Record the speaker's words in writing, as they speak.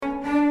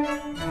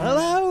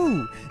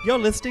You're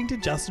listening to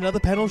Just Another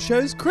Panel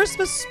Show's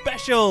Christmas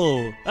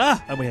special.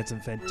 And we had some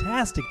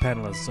fantastic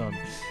panelists on.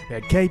 We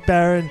had Kate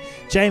Barron,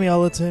 Jamie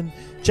Ollerton,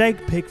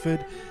 Jake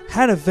Pickford,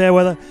 Hannah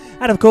Fairweather,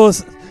 and of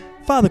course,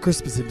 Father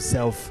Christmas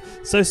himself.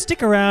 So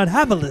stick around,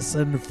 have a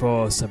listen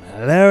for some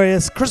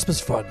hilarious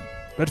Christmas fun.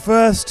 But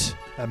first,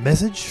 a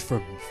message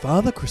from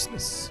Father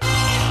Christmas.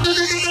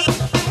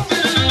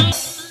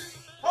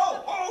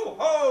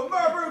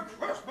 Merry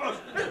Christmas!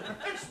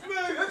 It's me,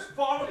 it's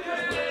Father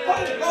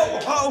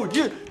Christmas! Ho!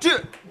 Do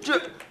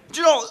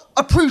you not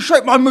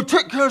appreciate my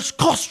meticulous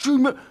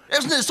costume?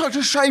 Isn't it such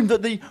a shame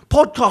that the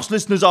podcast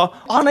listeners are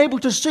unable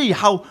to see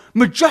how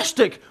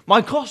majestic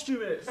my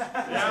costume is?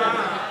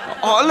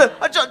 Yeah. Look,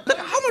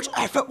 how much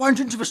effort went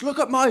into this? Look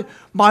at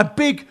my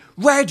big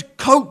red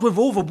coat with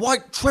all the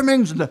white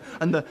trimmings and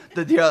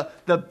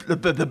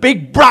the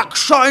big black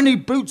shiny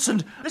boots,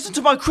 and listen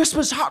to my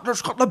Christmas hat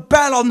that's got the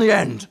bell on the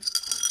end.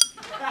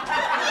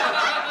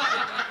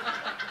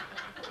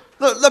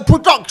 The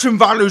production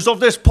values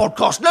of this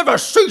podcast never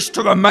cease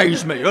to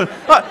amaze me.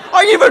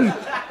 I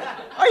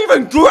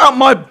even grew out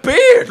my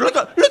beard. Look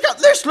at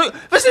this. Look,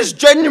 this is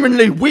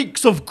genuinely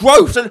weeks of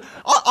growth. And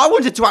I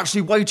wanted to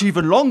actually wait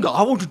even longer.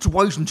 I wanted to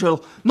wait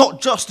until not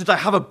just did I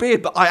have a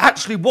beard, but I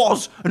actually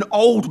was an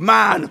old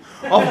man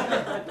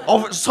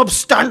of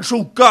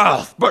substantial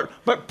girth.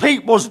 But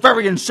Pete was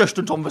very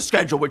insistent on the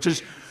schedule, which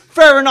is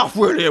fair enough,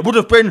 really. It would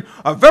have been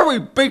a very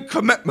big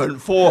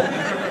commitment for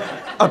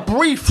a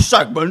brief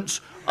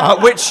segment,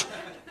 which,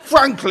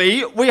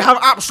 frankly, we have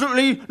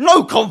absolutely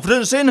no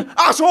confidence in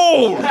at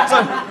all.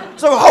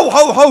 So ho,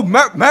 ho, ho,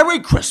 Merry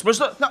Christmas.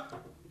 Now,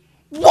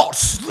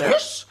 what's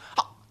this?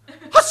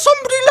 Has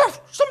somebody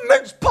left some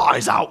mince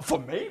pies out for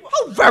me?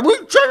 How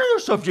very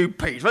generous of you,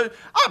 Pete.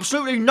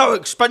 Absolutely no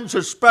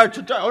expenses spared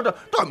today.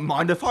 Don't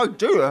mind if I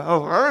do.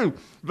 Very,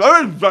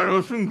 very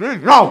generous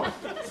indeed. Now,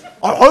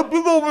 I hope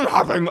you've all been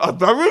having a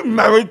very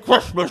Merry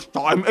Christmas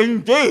time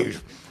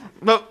indeed.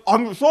 Now,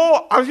 I'm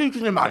sure, as you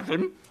can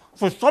imagine,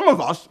 for some of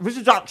us, this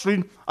is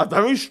actually a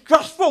very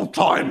stressful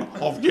time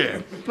of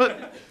year.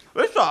 But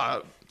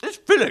this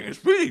filling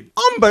is really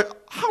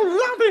how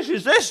lavish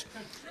is this?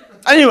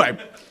 Anyway,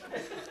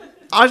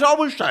 as I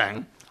was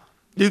saying,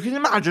 you can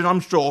imagine,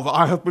 I'm sure, that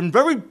I have been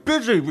very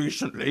busy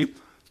recently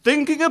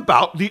thinking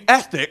about the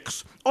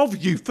ethics of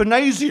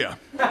euthanasia.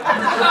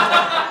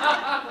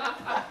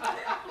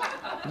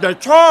 The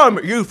term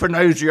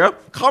euthanasia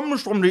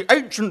comes from the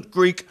ancient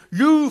Greek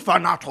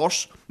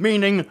euthanatos,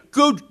 meaning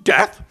good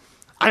death,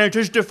 and it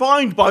is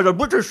defined by the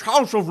British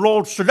House of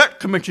Lords Select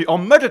Committee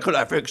on Medical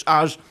Ethics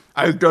as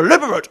a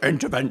deliberate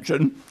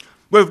intervention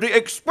with the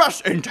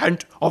express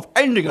intent of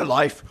ending a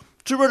life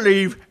to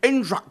relieve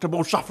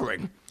intractable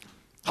suffering.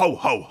 Ho,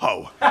 ho,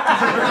 ho.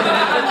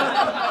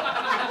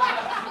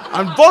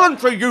 And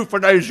voluntary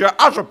euthanasia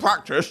as a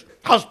practice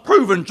has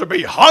proven to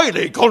be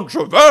highly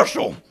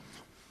controversial.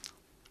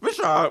 This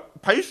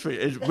pastry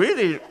is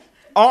really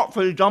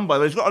artfully done by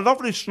them. It's got a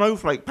lovely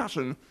snowflake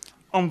pattern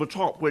on the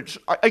top, which,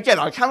 again,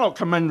 I cannot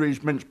commend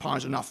these mince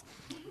pies enough.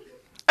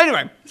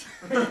 Anyway,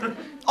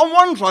 on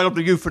one side of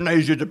the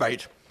euthanasia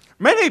debate,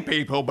 many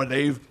people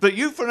believe that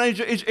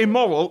euthanasia is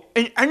immoral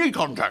in any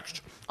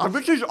context, and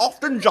this is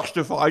often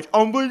justified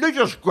on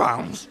religious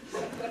grounds.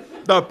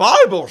 The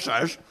Bible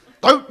says,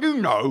 don't you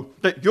know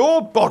that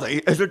your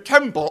body is a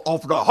temple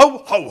of the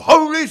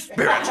Holy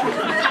Spirit?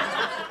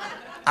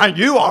 And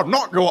you are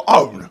not your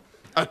own.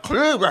 A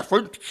clear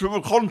reference to the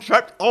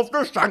concept of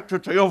the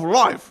sanctity of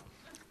life.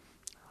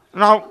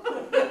 Now,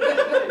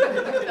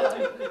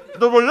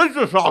 the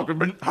religious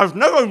argument has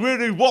never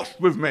really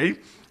washed with me.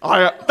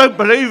 I don't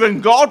believe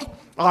in God.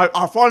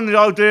 I find the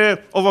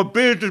idea of a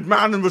bearded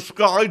man in the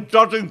sky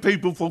judging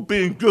people for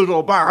being good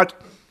or bad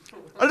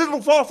a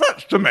little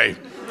far-fetched to me.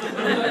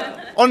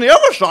 On the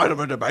other side of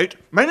the debate,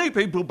 many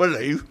people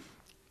believe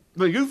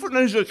that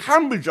euthanasia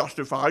can be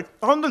justified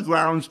on the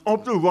grounds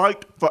of the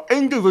right for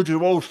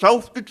individual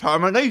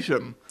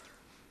self-determination.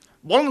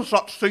 One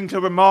such thinker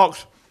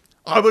remarks,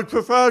 I would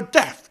prefer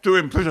death to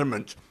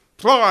imprisonment,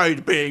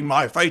 pride being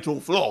my fatal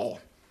flaw.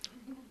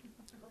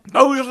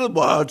 Those are the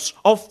words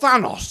of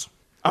Thanos,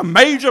 a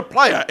major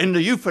player in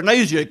the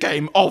euthanasia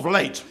game of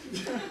late.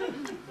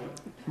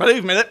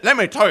 Believe me, let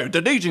me tell you,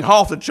 deleting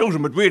half the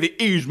children would really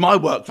ease my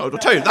workload. I'll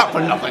tell you that for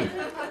nothing.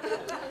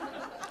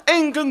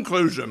 In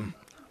conclusion,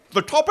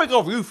 the topic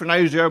of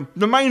euthanasia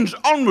remains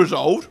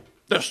unresolved,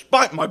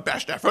 despite my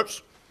best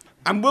efforts,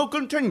 and will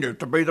continue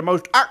to be the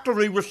most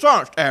actively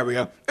researched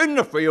area in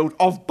the field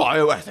of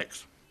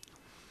bioethics.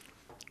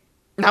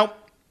 Now,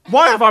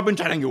 why have I been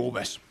telling you all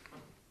this?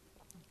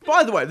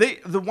 By the way,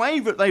 the way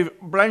that they've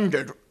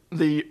blended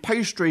the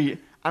pastry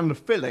and the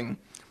filling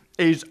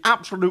is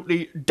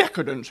absolutely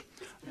decadent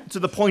to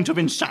the point of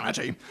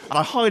insanity, and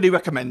I highly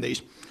recommend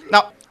these.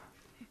 Now,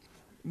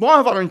 why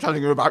have I been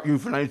telling you about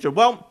euthanasia?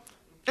 Well,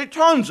 it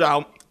turns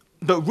out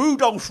that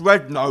Rudolph's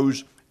red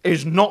nose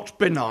is not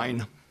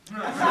benign.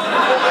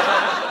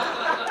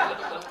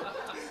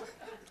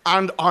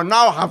 And I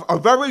now have a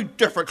very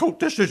difficult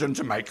decision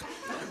to make.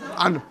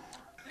 And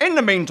in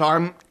the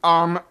meantime,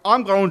 I'm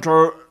going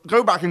to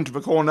go back into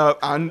the corner,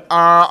 and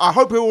I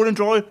hope you all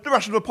enjoy the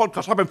rest of the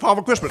podcast. I've been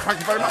Father Christmas. Thank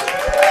you very much.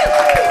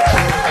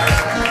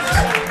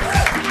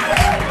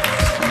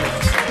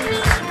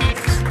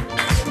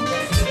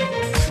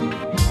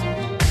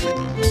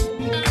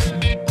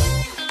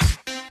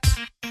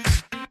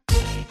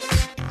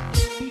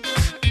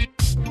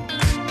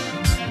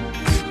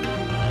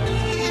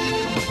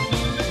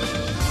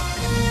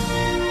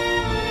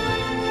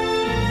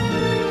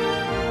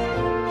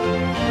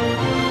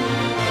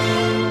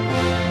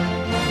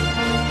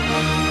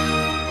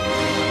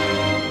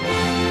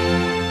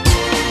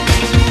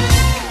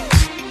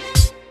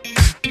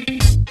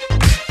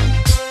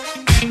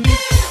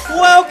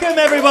 Welcome,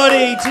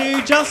 everybody,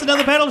 to Just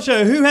Another Panel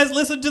Show. Who has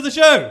listened to the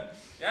show?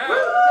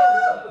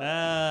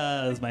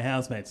 That's my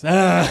housemates. So,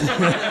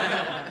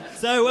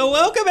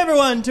 welcome,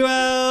 everyone, to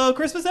our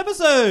Christmas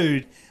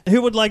episode.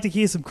 Who would like to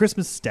hear some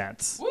Christmas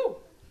stats? Woo.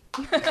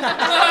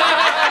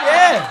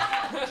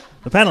 Yeah.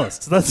 The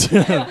panelists.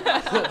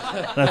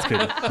 That's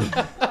good.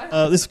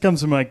 This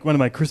comes from one of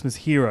my Christmas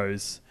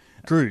heroes,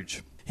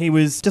 Scrooge. He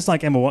was just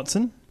like Emma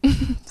Watson.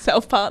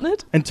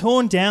 Self-partnered. And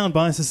torn down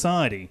by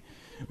society.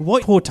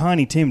 What poor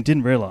Tiny Tim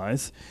didn't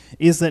realise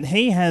is that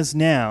he has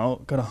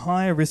now got a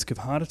higher risk of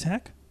heart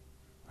attack.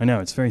 I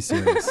know, it's very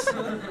serious.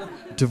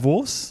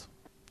 Divorce,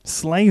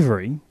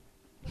 slavery.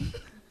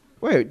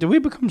 Wait, do we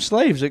become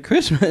slaves at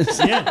Christmas?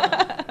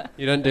 Yeah.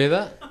 You don't do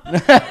that?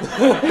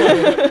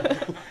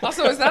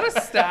 Also, is that a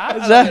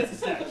stat?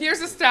 Here's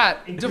a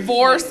stat.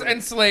 Divorce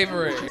and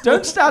slavery.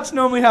 Don't stats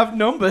normally have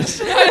numbers?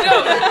 I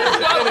know,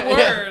 it's not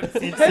words.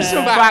 Here's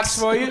some facts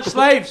for you.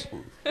 Slaves.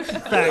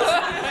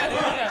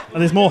 Facts. And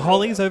there's more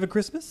hollies over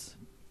Christmas?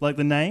 Like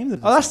the name?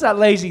 Oh, that's that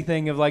lazy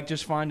thing of like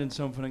just finding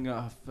something and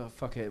go, oh,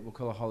 fuck it, we'll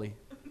call it holly.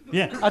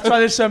 Yeah. That's why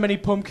there's so many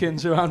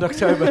pumpkins around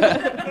October.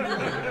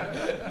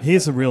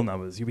 Here's some real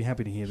numbers. You'll be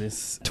happy to hear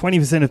this.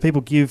 20% of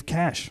people give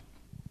cash.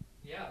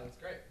 Yeah, that's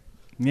great.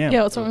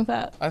 Yeah, what's wrong with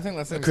that? I think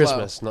that's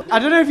Christmas. I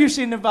don't know if you've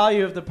seen the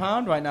value of the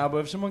pound right now, but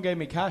if someone gave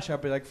me cash,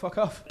 I'd be like, fuck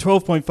off.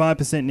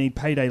 12.5% need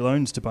payday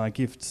loans to buy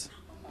gifts.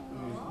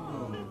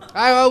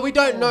 Oh, well, we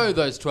don't know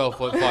those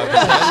 12.5%.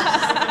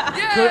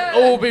 Could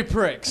all be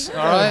pricks, all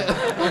right?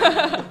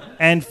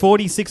 And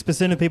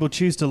 46% of people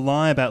choose to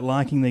lie about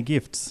liking their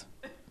gifts.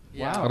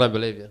 Yeah. I don't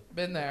believe you.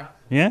 Been there.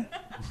 Yeah?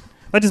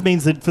 That just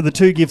means that for the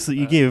two gifts that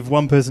you give,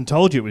 one person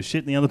told you it was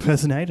shit and the other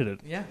person hated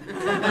it. Yeah.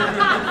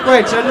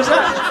 Wait, so does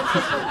that...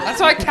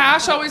 That's why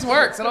cash always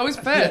works. It always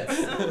fits.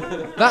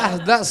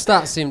 That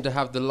stat seemed to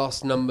have the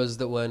lost numbers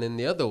that weren't in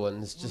the other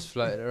ones just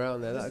floating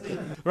around there. That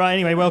could... Right,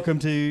 anyway, welcome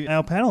to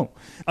our panel.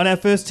 On our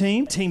first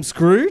team, Team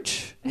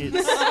Scrooge.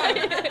 It's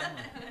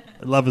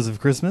Lovers of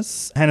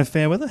Christmas. Hannah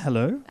Fairweather,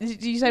 hello.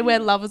 Did you say we're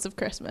lovers of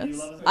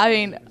Christmas? I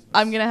mean,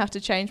 I'm going to have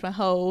to change my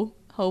whole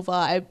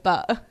vibe,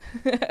 but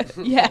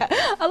yeah,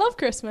 I love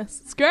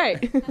Christmas. It's great.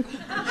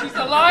 She's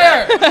a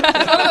liar. She's one of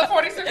the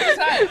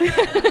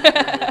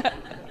 46%.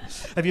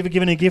 Have you ever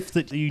given a gift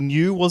that you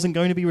knew wasn't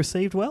going to be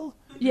received well?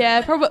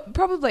 Yeah,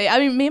 probably. I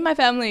mean, me and my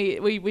family,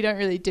 we don't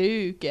really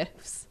do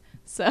gifts,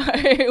 so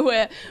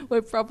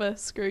we're proper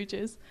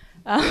Scrooges.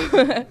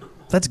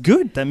 That's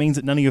good. That means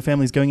that none of your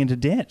family's going into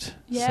debt.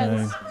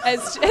 Yeah, so.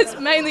 it's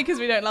mainly because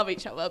we don't love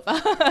each other,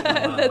 but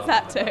there's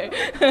that too.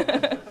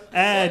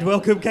 And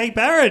welcome, Kate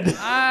Barron.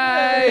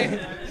 Hi.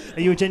 Are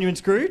you a genuine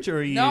Scrooge, or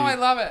are you... No, I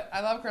love it. I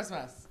love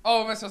Christmas.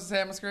 Oh, am I supposed to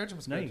say I'm a Scrooge? I'm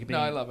a Scrooge. No, you can be... No,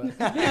 I love it.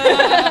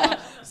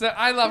 So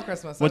I love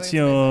Christmas. What's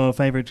your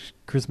favourite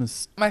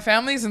Christmas? My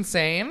family's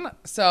insane,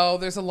 so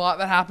there's a lot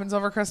that happens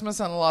over Christmas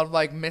and a lot of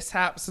like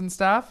mishaps and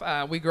stuff.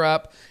 We grew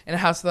up in a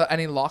house without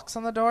any locks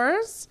on the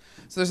doors,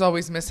 so there's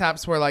always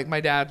mishaps where like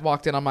my dad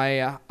walked in on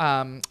my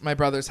my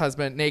brother's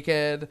husband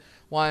naked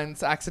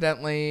once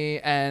accidentally,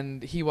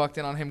 and he walked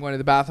in on him going to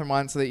the bathroom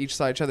once, so they each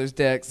saw each other's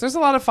dicks. There's a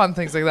lot of fun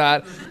things like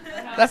that.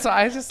 That's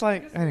why I just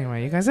like.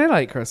 Anyway, you guys, I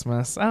like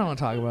Christmas. I don't want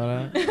to talk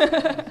about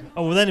it.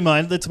 Oh, with that in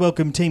mind, let's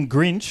welcome Team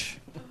Grinch.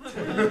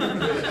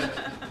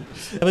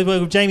 Let's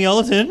welcome Jamie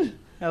Ollerton.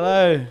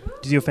 Hello.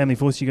 Did your family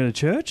force you to go to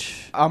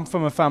church? I'm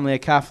from a family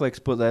of Catholics,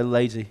 but they're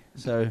lazy,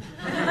 so...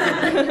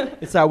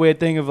 It's that weird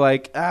thing of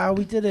like,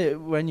 we did it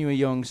when you were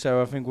young,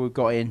 so I think we've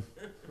got in.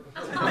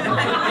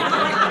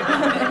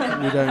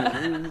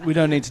 We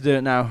don't need to do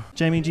it now.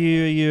 Jamie,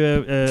 are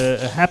you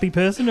a happy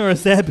person or a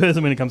sad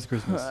person when it comes to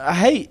Christmas? I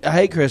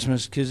hate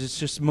Christmas because it's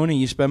just money.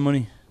 You spend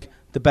money.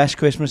 The best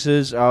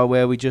Christmases are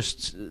where we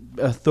just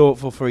are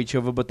thoughtful for each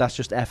other, but that's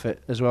just effort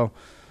as well.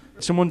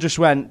 Someone just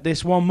went,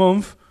 this 1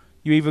 month,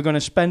 you're either going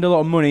to spend a lot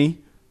of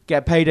money,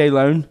 get a payday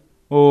loan,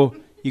 or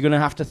you're going to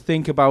have to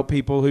think about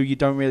people who you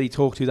don't really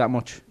talk to that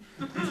much.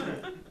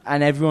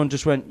 And everyone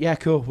just went, yeah,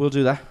 cool, we'll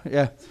do that.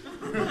 Yeah.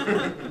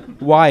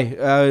 Why?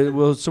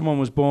 Well, someone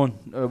was born.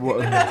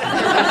 We're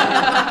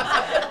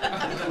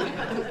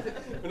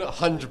not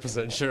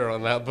 100% sure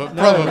on that, but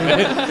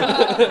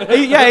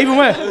probably. Yeah, even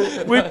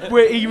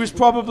where he was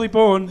probably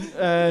born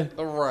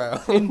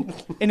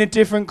in a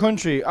different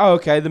country. Oh,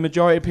 okay. The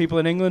majority of people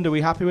in England, are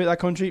we happy with that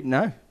country?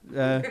 No.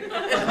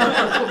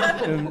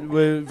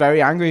 We're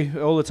very angry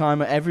all the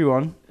time at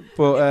everyone,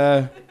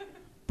 but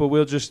but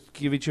we'll just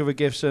give each other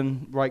gifts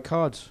and write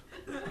cards.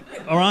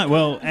 All right,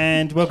 well,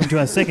 and welcome to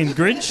our second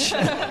Grinch.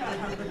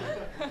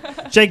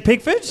 Jake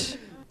Pickford.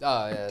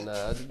 Oh, yeah,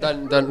 no.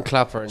 Don't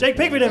clap or anything. Jake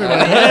Pickford,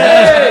 everybody. I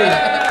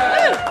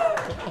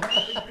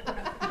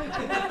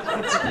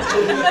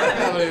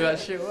can't believe that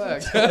shit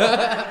worked.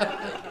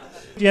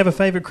 Do you have a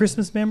favourite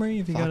Christmas memory?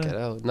 If you Fuck got it,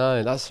 oh,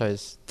 no, that's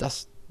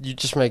you're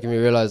just making me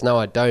realise now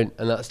I don't,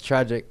 and that's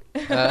tragic.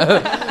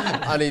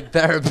 I need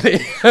therapy.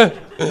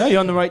 No, you're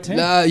on the right team.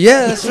 No,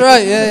 yeah, that's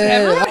right. Yeah.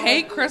 Everyone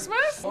hate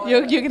Christmas?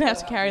 You're gonna have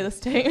to carry this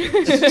team.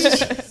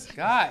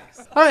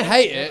 Guys. I don't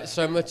hate it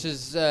so much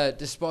as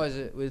despise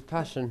it with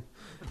passion.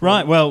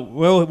 Right, well,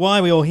 why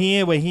are we all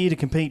here? We're here to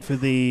compete for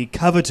the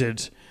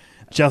coveted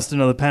Just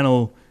Another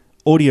Panel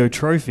audio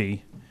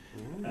trophy.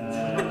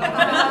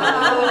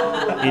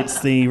 It's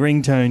the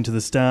ringtone to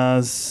the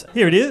stars.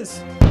 Here it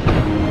is.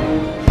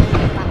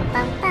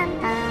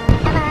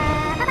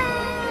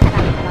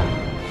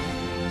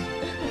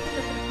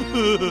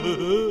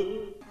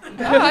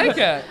 I like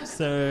it.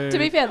 So, To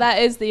be fair, that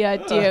is the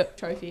idea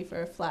trophy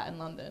for a flat in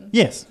London.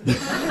 yes.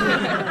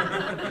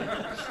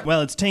 Well,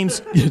 it's Team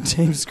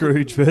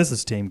Scrooge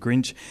versus Team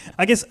Grinch.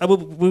 I guess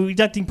we're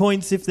deducting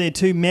points if they're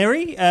too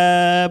merry.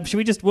 Should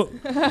we just...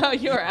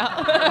 You're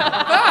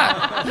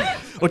out.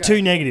 or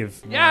too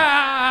negative?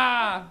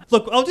 Yeah.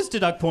 Look, I'll just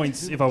deduct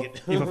points if I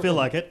feel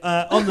like it.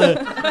 On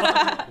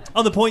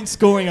the point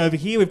scoring over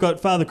here, we've got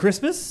Father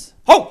Christmas.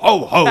 Ho,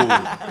 ho, ho!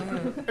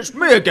 It's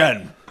me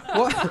again.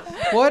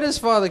 Why does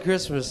Father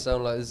Christmas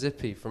sound like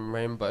Zippy from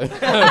Rainbow?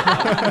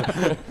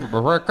 How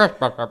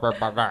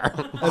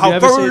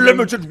very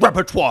limited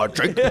repertoire,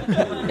 Jake.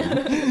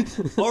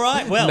 All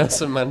right, well,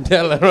 Nelson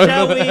Mandela.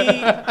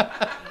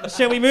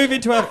 shall we move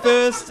into our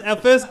first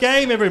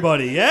game,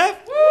 everybody? Yeah.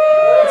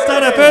 Let's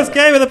start our first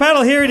game of the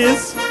panel. Here it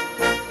is.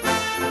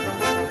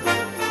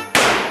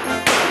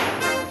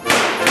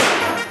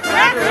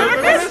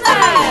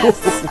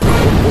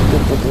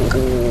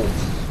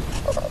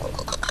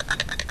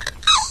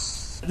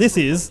 This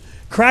is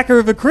Cracker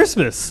of a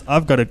Christmas.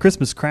 I've got a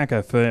Christmas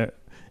cracker for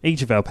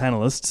each of our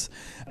panelists.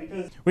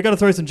 We've got to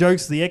throw some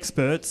jokes to the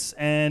experts,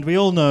 and we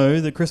all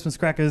know that Christmas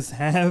crackers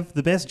have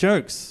the best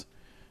jokes,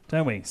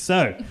 don't we?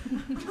 So,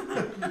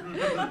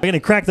 we're going to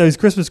crack those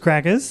Christmas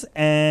crackers,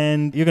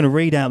 and you're going to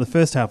read out the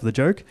first half of the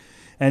joke,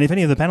 and if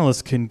any of the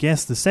panelists can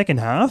guess the second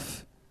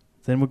half,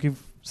 then we'll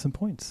give some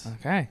points.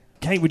 Okay.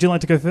 Kate, would you like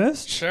to go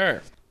first?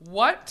 Sure.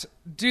 What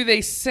do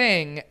they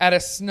sing at a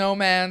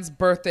snowman's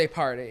birthday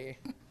party?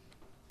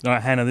 All right,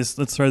 Hannah,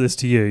 let's throw this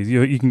to you.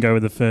 You can go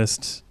with the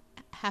first.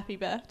 Happy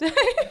birthday.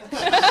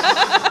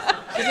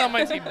 She's on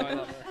my team, though. I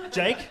love her.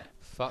 Jake?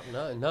 Fuck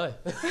no.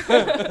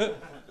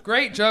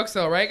 Great jokes,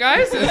 though, right,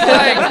 guys? It's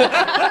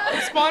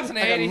like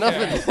spontaneity.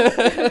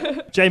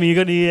 Nothing. Jamie, you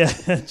got any...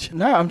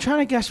 No, I'm trying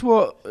to guess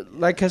what,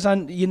 like, because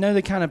you know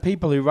the kind of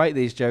people who write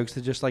these jokes,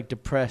 they're just like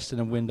depressed in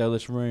a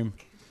windowless room.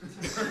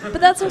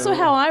 But that's also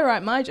how I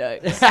write my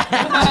jokes.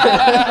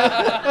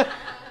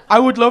 I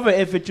would love it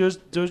if it does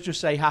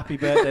just say happy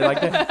birthday. Like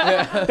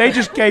they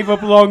just gave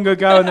up long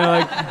ago and they're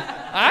like...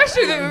 I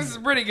actually think this is a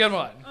pretty good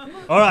one.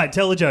 All right,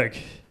 tell the joke.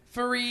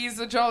 Faree's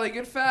a jolly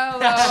good fellow.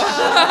 I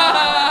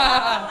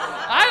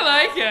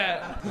like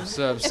it. I'm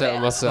so upset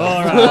with myself.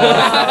 All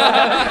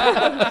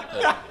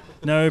right.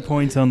 No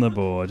points on the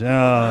board.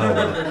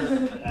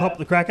 Oh. Pop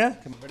the cracker.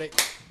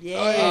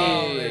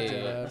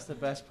 Yeah. That's the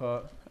best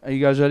part. Are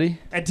you guys ready?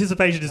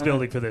 Anticipation is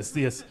building for this,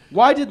 yes.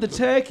 Why did the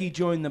turkey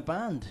join the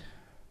band?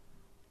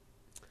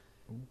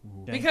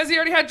 Because he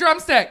already had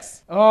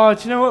drumsticks. Oh,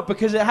 do you know what?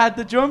 Because it had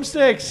the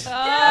drumsticks. 1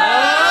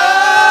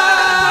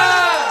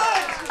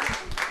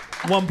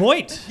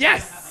 point.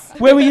 Yes.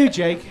 Where were you,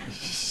 Jake?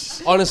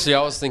 Honestly,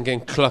 I was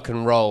thinking cluck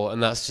and roll,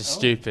 and that's just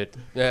stupid.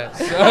 Yeah.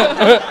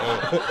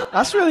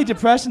 That's really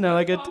depressing though.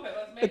 Like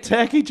a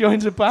turkey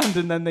joins a band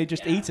and then they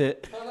just eat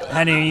it.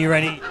 Honey, are you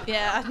ready?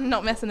 Yeah, I'm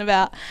not messing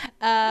about.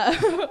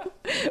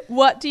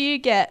 What do you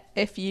get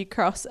if you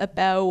cross a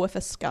bell with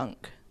a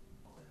skunk?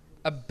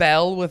 A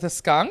bell with a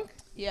skunk?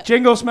 Yeah.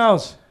 Jingle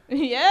smells.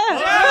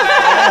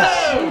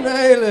 Yeah.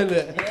 Nailing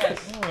it.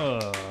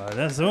 Oh,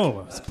 that's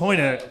all. It's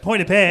point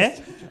of pair.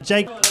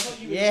 Jake.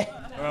 Yeah.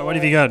 All right, what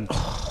have you got?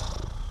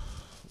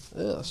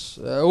 Yes.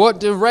 What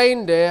do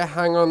reindeer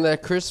hang on their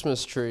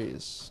Christmas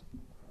trees?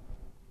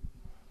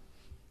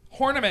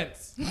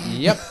 Ornaments.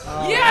 Yep.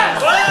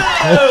 Yes.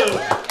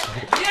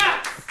 Yes.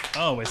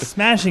 Oh, we're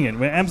smashing it.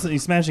 We're absolutely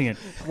smashing it.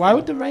 Why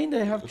would the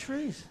reindeer have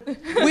trees?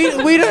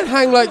 we don't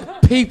hang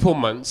like people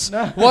months.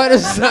 No. Why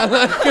does that?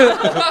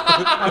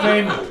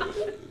 I mean,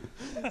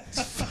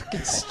 it's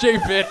fucking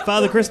stupid.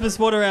 Father Christmas,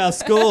 what are our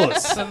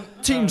scores?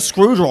 Team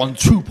Scrooge are on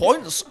 2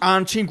 points,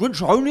 and Team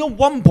Grinch are only on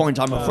 1 point,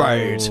 I'm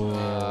afraid.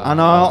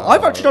 And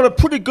I've actually done a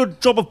pretty good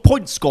job of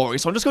point scoring,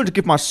 so I'm just going to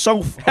give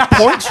myself a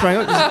point.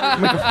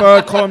 Make a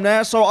third column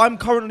there, so I'm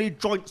currently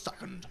joint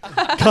second.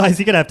 Guys,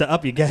 you're going to have to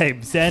up your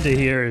game. Santa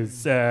here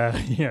is,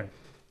 yeah.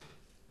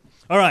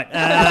 All right.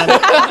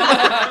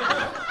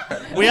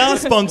 We are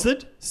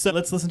sponsored, so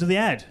let's listen to the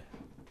ad.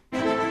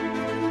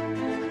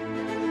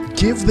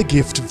 Give the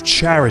gift of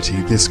charity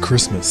this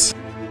Christmas.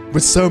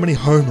 With so many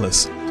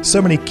homeless,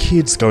 so many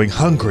kids going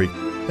hungry,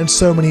 and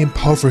so many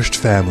impoverished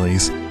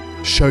families,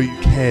 show you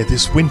care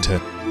this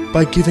winter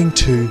by giving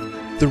to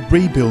the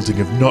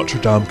rebuilding of Notre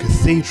Dame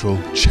Cathedral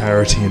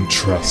Charity and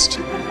Trust.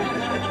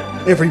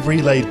 Every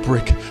relayed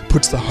brick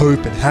puts the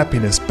hope and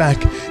happiness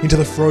back into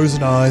the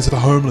frozen eyes of a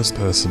homeless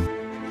person.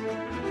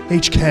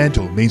 Each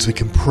candle means we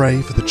can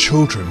pray for the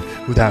children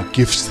without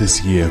gifts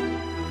this year,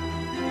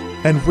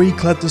 and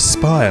reclad the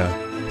spire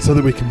so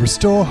that we can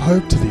restore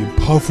hope to the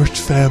impoverished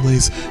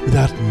families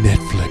without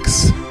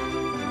Netflix.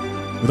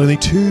 With only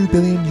 €2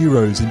 billion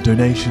in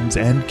donations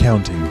and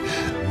counting,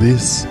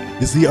 this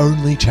is the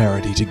only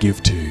charity to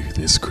give to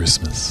this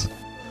Christmas.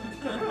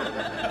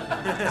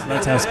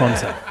 That's our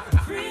sponsor.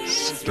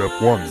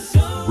 Step 1.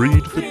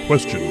 Read the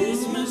question.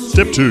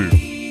 Step 2.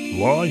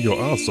 Lie your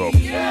ass off.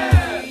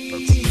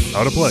 That's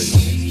how to play.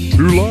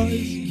 2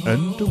 lies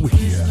and a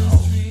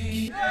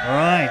WikiHow. All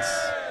right.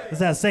 This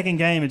is our second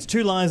game. It's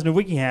 2 lies and a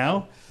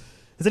WikiHow.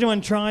 Has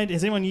anyone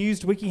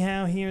used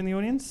WikiHow here in the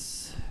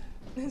audience?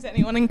 Is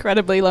anyone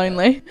incredibly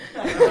lonely?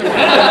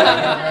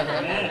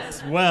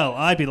 Yes. Well,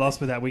 I'd be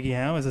lost without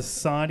WikiHow. As a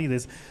society,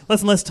 there's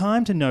less and less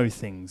time to know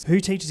things. Who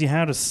teaches you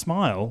how to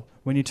smile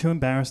when you're too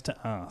embarrassed to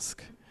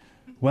ask?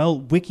 Well,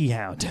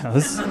 WikiHow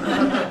does.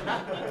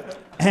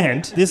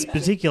 And this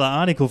particular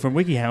article from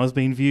WikiHow has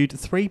been viewed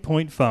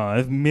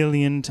 3.5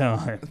 million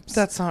times.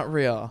 That's not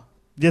real.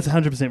 That's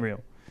 100%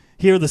 real.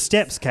 Here are the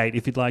steps, Kate,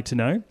 if you'd like to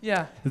know.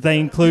 Yeah. They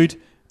include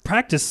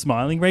practice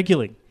smiling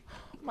regularly. Oh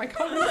my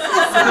God.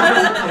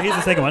 Here's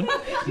the second one.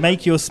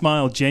 Make your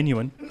smile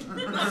genuine.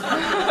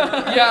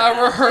 Yeah,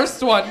 a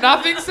rehearsed one.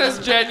 Nothing says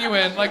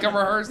genuine like a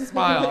rehearsed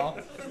smile.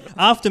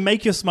 After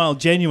make your smile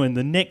genuine,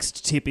 the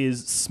next tip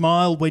is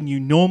smile when you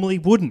normally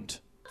wouldn't.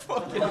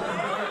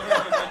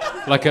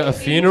 Like at a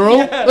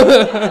funeral?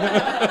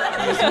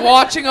 Just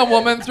watching a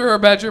woman through her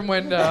bedroom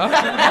window.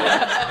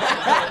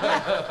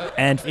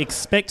 And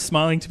expect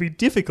smiling to be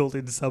difficult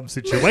in some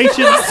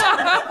situations.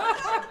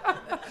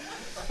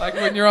 Like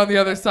when you're on the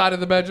other side of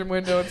the bedroom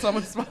window and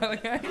someone's smiling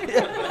at you.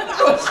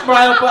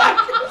 Smile back.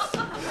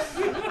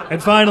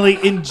 And finally,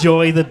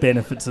 enjoy the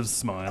benefits of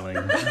smiling.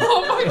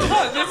 Oh my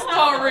God, that's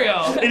not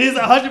real. It is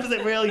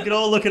 100% real. You can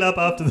all look it up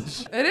after the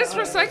show. It is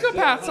for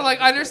psychopaths to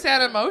like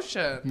understand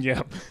emotion.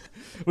 Yeah.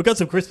 We've got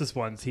some Christmas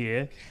ones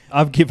here.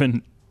 I've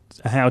given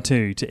a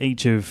how-to to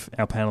each of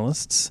our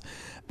panellists.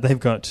 They've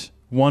got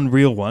one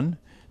real one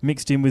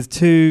mixed in with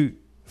 2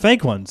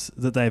 fake ones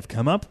that they've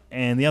come up,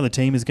 and the other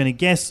team is going to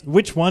guess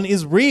which one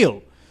is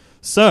real.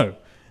 So,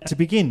 to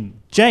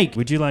begin, Jake,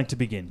 would you like to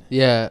begin?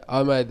 Yeah,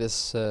 I made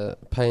this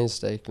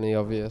painstakingly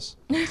obvious.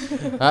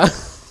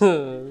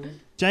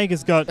 Jake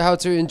has got... How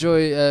to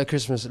enjoy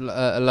Christmas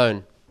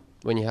alone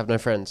when you have no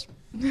friends.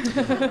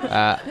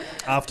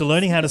 After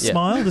learning how to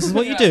smile, this is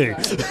what you do.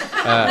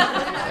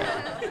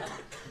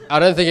 I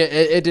don't think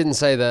it didn't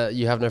say that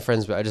you have no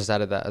friends, but I just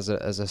added that as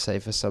a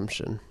safe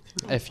assumption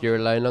if you're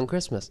alone on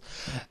Christmas.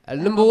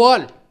 Number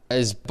 1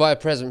 is buy a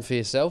present for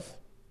yourself.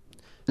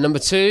 Number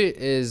 2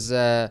 is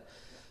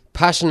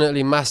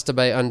passionately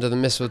masturbate under the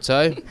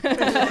mistletoe.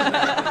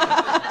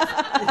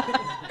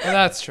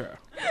 That's true.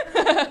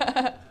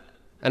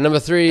 And number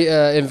 3,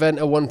 invent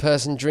a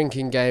one-person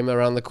drinking game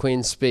around the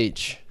Queen's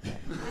speech.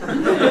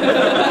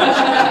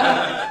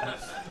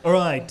 All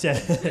right,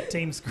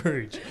 Team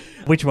Scrooge.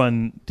 Which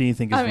one do you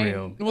think is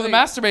real? Well, the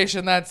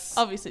masturbation, that's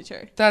obviously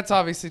true. That's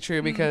obviously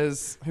true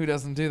because who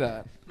doesn't do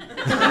that?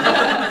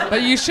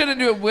 But you shouldn't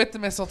do it with the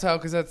mistletoe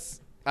because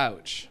that's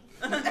ouch.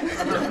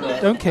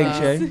 Don't kink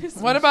shame.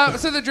 What about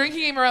the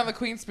drinking game around the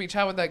Queen's speech?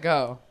 How would that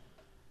go?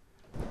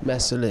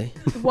 Messily.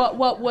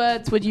 What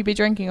words would you be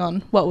drinking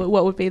on? What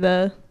would be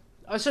the...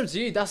 It's up to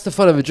you. That's the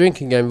fun of a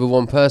drinking game with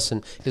one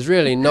person. Because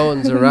really, no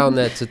one's around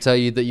there to tell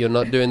you that you're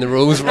not doing the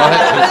rules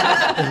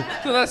right.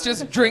 So that's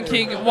just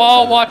drinking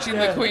while watching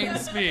the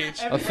Queen's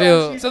speech. I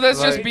feel so. That's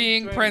like, just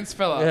being Prince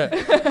Philip.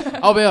 Yeah.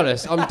 I'll be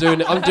honest. I'm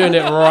doing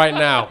it right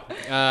now.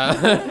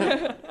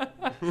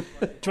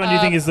 Which one do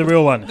you think is the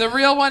real one? The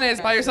real one is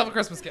buy yourself a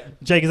Christmas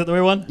gift. Jake, is that the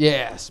real one?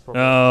 Yes.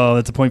 Probably. Oh,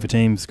 that's a point for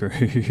Team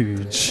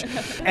Scrooge.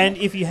 And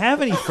if you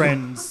have any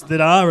friends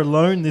that are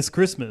alone this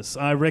Christmas,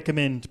 I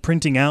recommend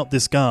printing out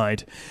this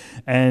guide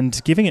and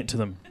giving it to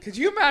them. Could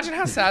you imagine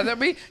how sad that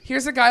would be?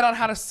 Here's a guide on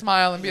how to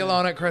smile and be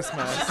alone at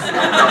Christmas.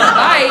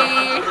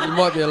 Bye. You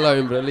might be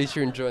alone, but at least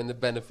you're enjoying the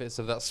benefits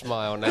of that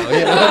smile now.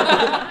 You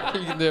know?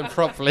 You can do it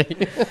properly.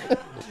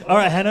 All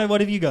right, Hannah,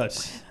 what have you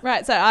got?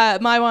 Right, so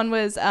my one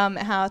was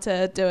how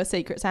to do a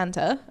Secret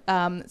Santa.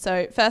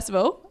 So first of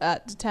all,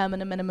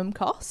 determine a minimum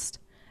cost.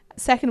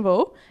 Second of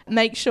all,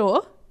 make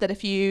sure that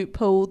if you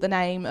pull the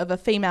name of a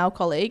female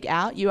colleague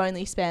out, you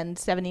only spend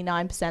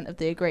 79% of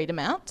the agreed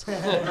amount.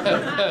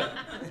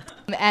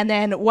 And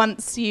then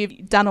once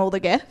you've done all the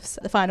gifts,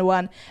 the final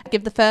one,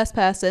 give the first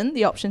person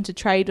the option to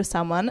trade with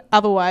someone.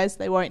 Otherwise,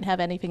 they won't have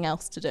anything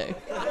else to do.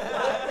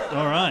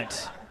 All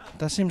right.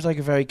 That seems like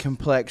a very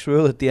complex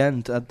rule at the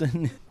end.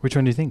 Which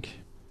one do you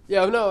think?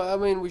 Yeah, no, I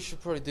mean, we should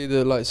probably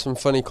do some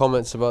funny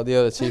comments about the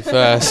other two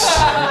first.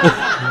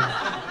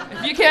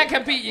 If you can't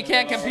compete, you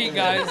can't compete,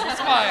 guys.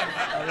 It's fine.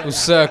 We'll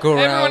circle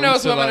around. Everyone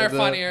knows to, women like, are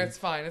funnier. It's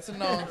fine. It's a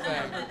known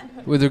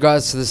thing. With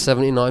regards to the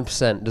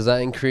 79%, does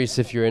that increase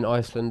if you're in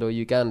Iceland or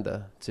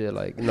Uganda to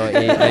like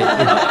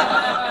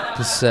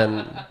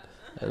 98%?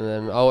 And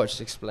then I'll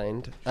watch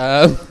Explained.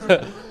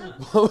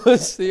 What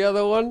was the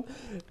other one?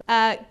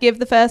 Give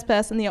the first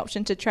person the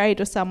option to trade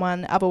with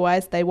someone,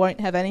 otherwise they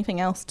won't have anything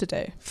else to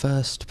do.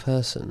 First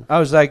person. I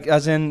was like,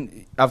 as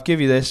in, I'll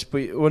give you this,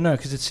 but no,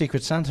 because it's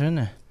Secret Santa, isn't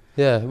it?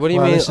 Yeah. What do you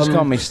Well, mean? this has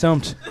got me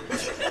stumped.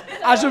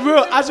 As a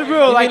rule, You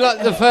mean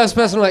like the first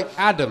person, like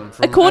Adam.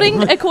 From According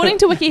Adam? according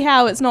to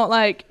WikiHow, it's not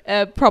like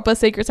a proper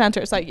Secret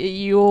Santa. It's like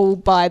you all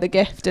buy the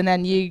gift and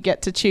then you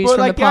get to choose Well,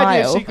 from like the the idea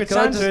of pile. Secret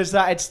Santa is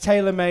that it's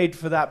tailor made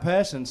for that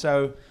person.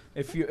 So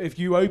if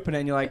you open it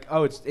and you're like,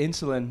 oh, it's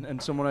insulin,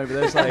 and someone over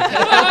there's like,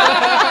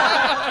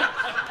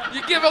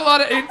 You give a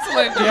lot of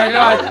insulin, do you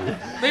know?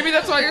 Maybe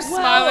that's why you're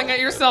smiling at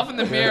yourself in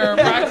the mirror,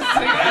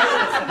 practicing.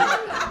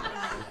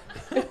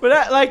 but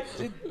that, like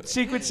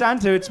Secret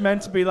Santa, it's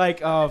meant to be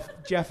like, oh,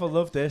 Jeff will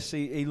love this.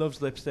 He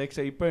loves lipstick,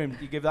 so boom,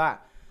 you give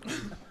that.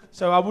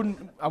 So I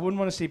wouldn't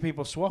want to see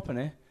people swapping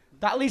it.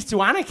 That leads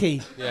to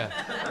anarchy.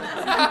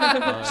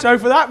 Yeah. So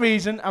for that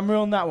reason, I'm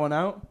ruling that one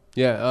out.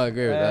 Yeah, I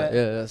agree with that.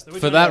 Yeah, that's which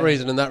for one that then?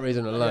 reason and that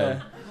reason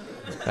alone.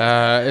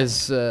 I mean,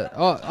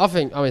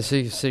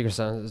 Secret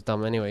Santa is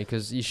dumb anyway,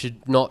 because you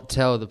should not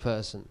tell the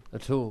person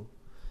at all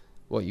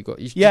what you got.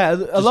 You should Yeah,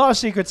 a lot of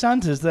Secret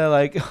Santas, they're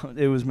like, oh,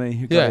 it was me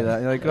who got you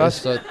that. You're like,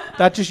 It's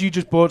like- you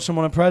just bought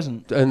someone a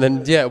present. and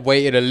then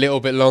waited a little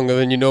bit longer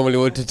than you normally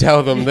would to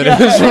tell them that it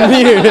was from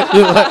you.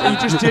 You're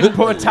like, You just didn't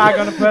put a tag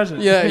on a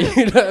present. yeah,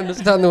 you don't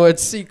understand the word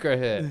secret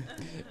here.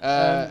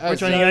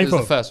 Which one are you going was the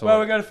for? first one. Well,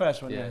 we go to the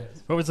first one, Yeah.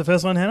 What was the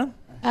first one, Hannah?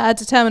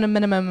 Determine a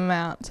minimum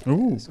amount.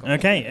 Ooh.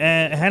 Okay,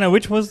 Hannah,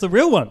 which was the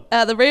real one?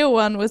 The real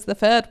one was the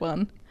third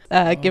one.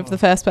 Give the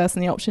first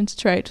person the option to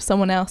trade to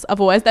someone else,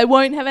 otherwise they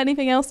won't have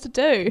anything else to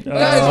do.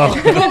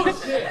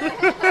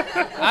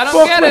 I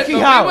don't get it,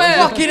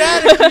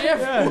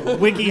 WikiHow. but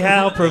we win.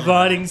 WikiHow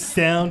providing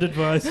sound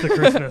advice for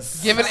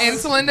Christmas. Giving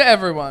insulin to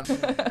everyone.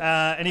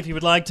 And if you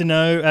would like to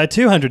know,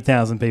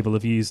 200,000 people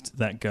have used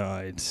that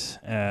guide.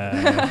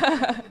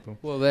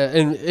 Well, they're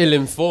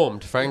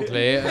ill-informed,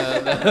 frankly. For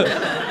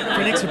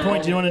an extra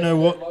point, do you want to know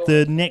what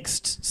the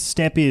next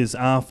step is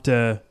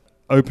after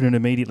open it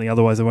immediately?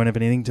 Otherwise, I won't have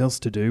anything else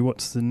to do.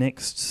 What's the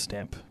next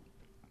step?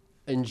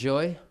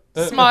 Enjoy.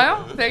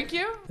 Smile. Thank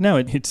you. No,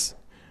 it's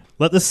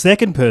let the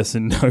second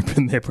person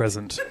open their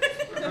present.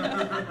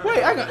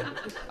 Wait, hang on.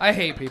 I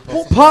hate people.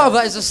 What part of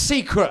that is a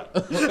secret?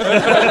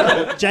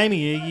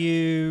 Jamie, are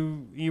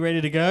you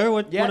ready to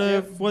go?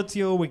 Yeah. What's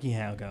your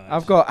WikiHow guide?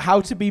 I've got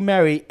how to be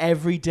merry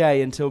every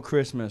day until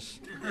Christmas.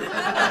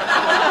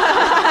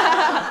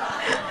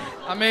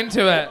 I'm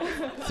into it.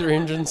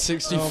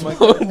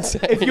 364 days.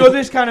 If you're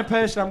this kind of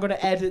person, I'm going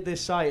to edit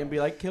this site and be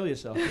like, kill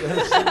yourself.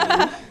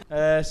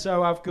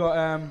 So I've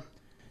got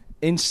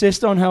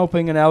insist on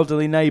helping an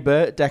elderly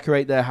neighbour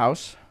decorate their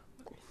house.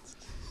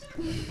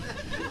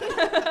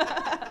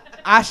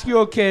 Ask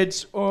your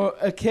kids or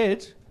a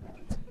kid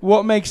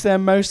what makes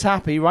them most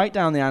happy. Write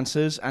down the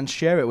answers and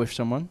share it with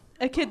someone.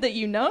 A kid that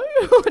you know,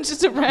 or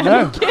just a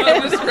random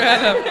kid? Just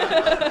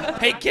random.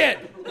 Hey, kid.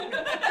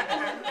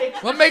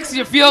 What makes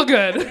you feel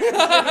good?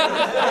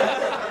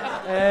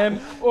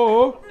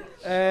 Or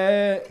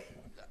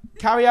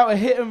carry out a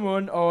hit and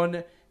run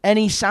on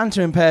any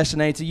Santa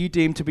impersonator you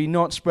deem to be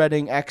not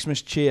spreading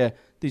Xmas cheer.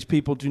 These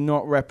people do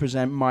not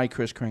represent my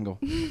Kris Kringle.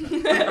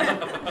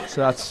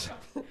 So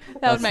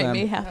That would make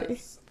me happy.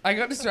 I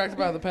got distracted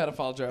by the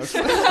pedophile jokes.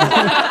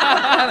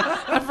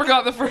 I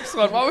forgot the first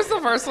one. What was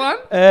the first one?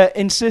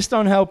 Insist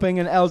on helping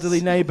an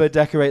elderly neighbour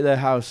decorate their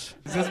house.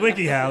 This is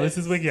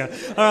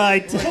WikiHow. All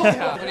right.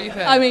 What do you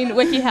think? I mean,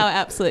 WikiHow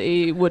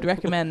absolutely would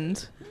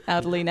recommend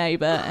elderly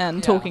neighbour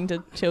and talking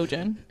to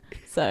children.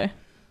 So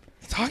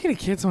Talking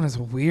to kids one is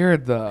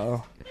weird,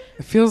 though.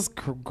 It feels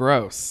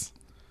gross.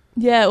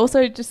 yeah,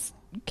 also just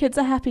kids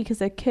are happy because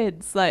they're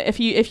kids. Like if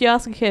you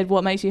ask a kid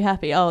what makes you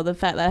happy, oh, the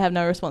fact that I have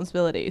no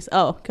responsibilities.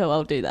 Oh, cool,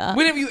 I'll do that.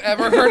 When have you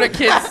ever heard a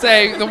kid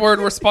say the word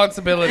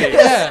responsibility?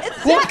 Yeah.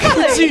 What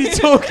kids are you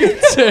talking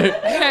to?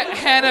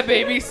 Hannah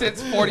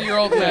babysits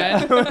 40-year-old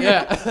men.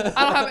 Yeah.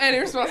 I don't have any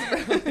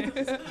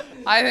responsibilities.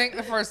 I think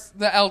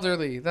the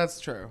elderly. That's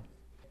true.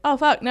 Oh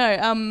fuck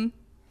no.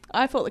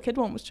 I thought the kid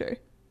one was true.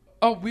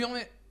 Oh, we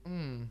only.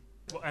 And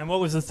what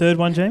was the third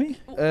one, Jamie?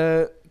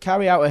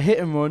 Carry out a hit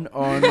and run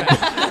on.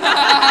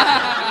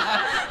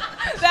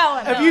 That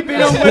one. Have you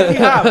been on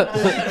WikiHow?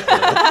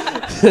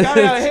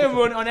 Carry out a hit and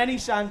run on any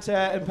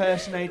Santa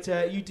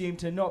impersonator you deem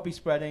to not be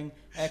spreading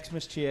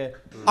Xmas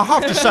cheer. I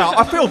have to say,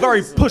 I feel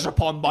very put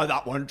upon by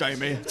that one,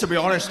 Jamie, to be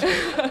honest.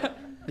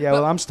 Yeah,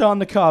 well, I'm starting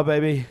the car,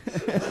 baby.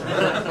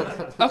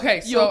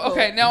 Okay, You're so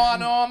cool. now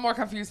I'm more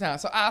confused now.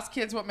 So ask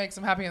kids what makes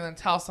them happy, and then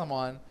tell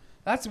someone.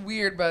 That's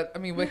weird, but I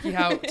mean,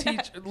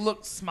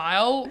 WikiHow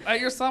smile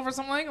at yourself or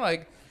something.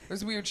 Like,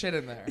 there's weird shit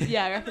in there.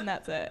 Yeah, I reckon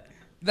that's it.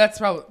 That's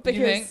probably.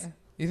 Because-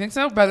 You think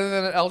so? Better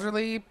than an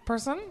elderly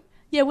person?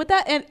 Yeah, would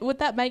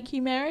that make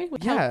you merry?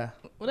 Would Yeah.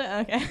 Would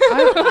it? Okay.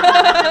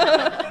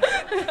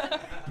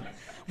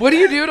 What do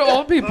you do to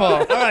old people?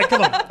 All right,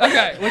 come on.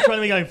 Okay. Which one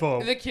are we going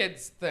for? The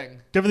kids thing.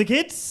 Go for the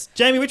kids?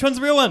 Jamie, which one's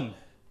the real one?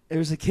 It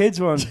was the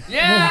kids one.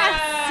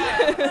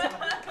 Yeah.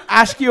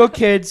 Ask your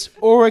kids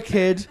or a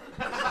kid.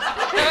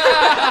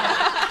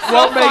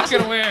 So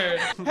fucking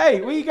weird.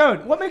 Hey, where you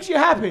going? What makes you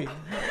happy?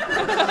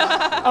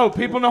 Oh,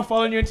 people not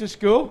following you into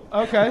school?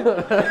 Okay.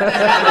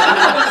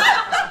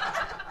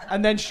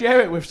 And then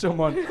share it with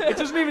someone. It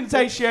doesn't even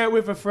say share it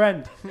with a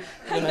friend.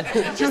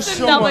 Just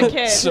Another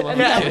someone.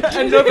 kid.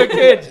 Another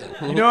kid.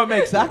 You know what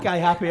makes that guy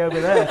happy over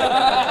there?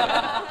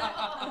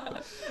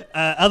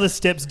 Other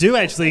steps do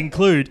actually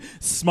include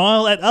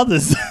smile at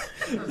others.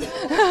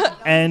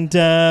 And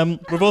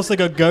we've also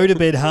got go to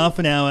bed half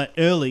an hour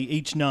early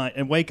each night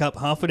and wake up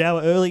half an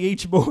hour early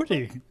each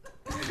morning.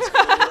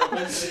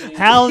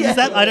 How is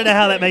that? I don't know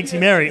how that makes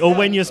you merry or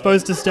when you're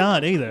supposed to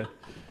start either.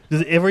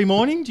 Does it every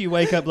morning? Do you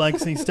wake up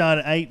so you start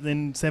at 8,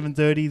 then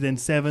 7:30, then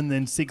 7,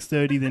 then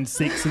 6:30, then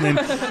 6, and then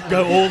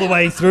go all the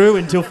way through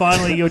until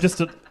finally you're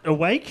just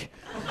awake?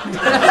 No,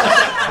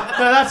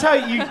 that's how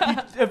you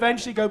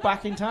eventually go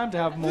back in time to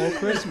have more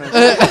Christmas.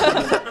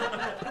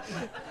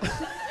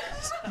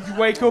 You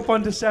wake up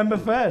on December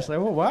 1st. Like,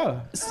 oh,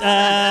 wow.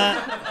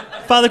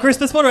 Father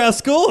Christmas, what are our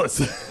scores?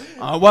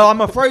 Well, I'm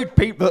afraid,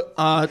 Pete,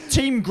 that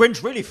Team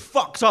Grinch really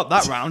fucks up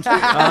that round. They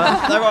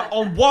were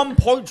on 1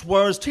 point,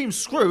 whereas Team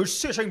Scrooge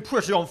sitting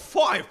pretty on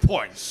 5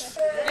 points.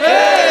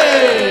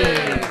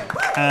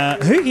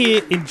 Who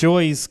here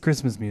enjoys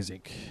Christmas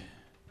music?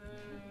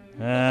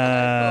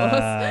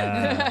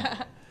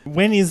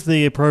 When is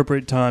the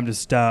appropriate time to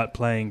start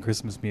playing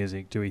Christmas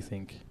music, do we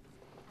think?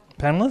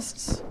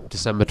 Panelists?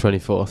 December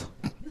 24th.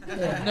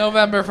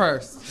 November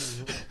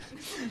 1st.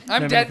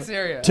 I'm dead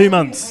serious. 2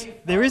 months.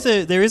 There is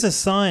a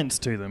science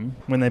to them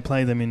when they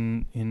play them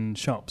in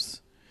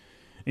shops.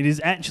 It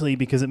is actually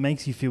because it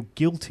makes you feel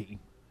guilty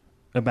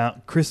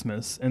about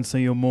Christmas, and so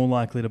you're more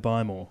likely to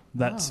buy more.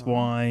 That's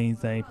why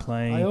they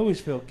play. I always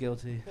feel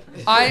guilty.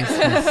 It's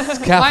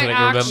Catholic,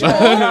 remember?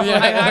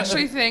 I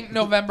actually think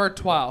November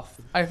 12th.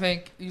 I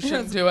think you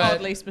shouldn't do it.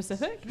 Oddly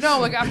specific. No,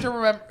 like after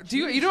remember.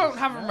 You don't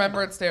have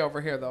Remembrance Day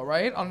over here though,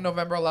 right? On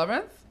November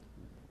 11th.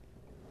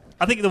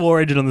 I think the war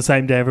ended on the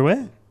same day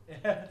everywhere.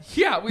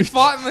 Yeah, we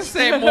fought in the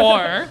same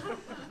war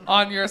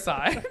on your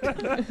side.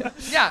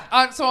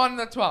 Yeah, so on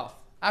the 12th.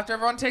 After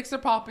everyone takes their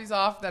poppies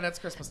off, then it's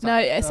Christmas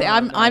time. No, see,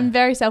 I'm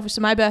very selfish.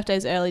 So my birthday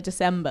is early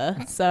December,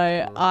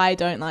 so I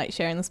don't like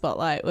sharing the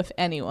spotlight with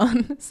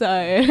anyone. So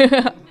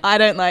I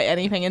don't like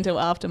anything until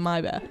after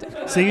my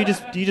birthday. So you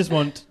just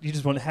want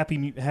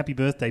happy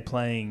birthday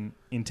playing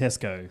in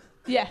Tesco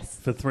Yes.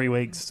 for 3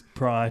 weeks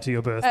prior to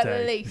your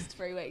birthday. At least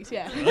 3 weeks,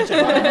 yeah.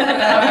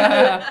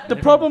 The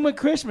problem with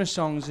Christmas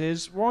songs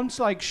is once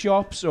like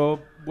shops or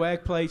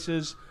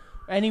workplaces,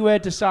 anywhere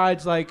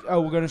decides like,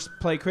 oh, we're going to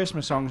play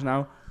Christmas songs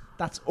now,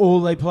 that's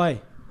all they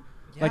play.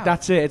 Yeah. Like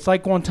that's it. It's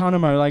like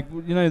Guantanamo. Like,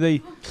 you know,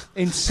 they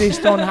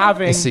insist on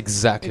having. It's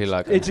exactly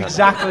like. It's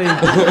exactly.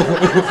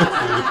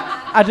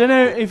 I don't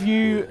know if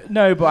you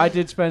know, but I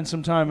did spend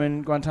some time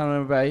in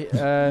Guantanamo Bay,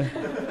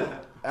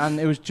 and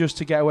it was just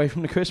to get away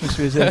from the Christmas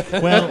visit.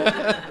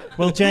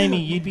 Well,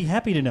 Jamie, you'd be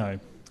happy to know.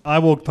 I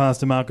walked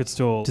past a market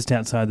stall just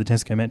outside the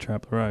Tesco Metro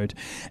up the road,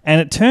 and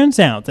it turns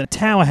out that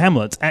Tower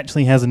Hamlets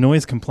actually has a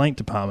noise complaint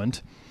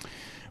department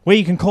where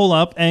you can call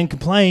up and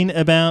complain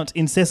about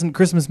incessant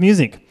Christmas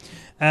music.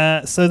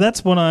 So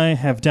that's what I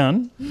have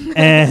done.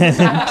 And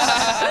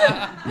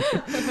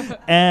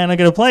I'm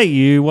going to play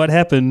you what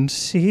happened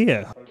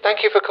here. Thank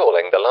you for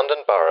calling the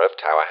London Borough of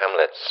Tower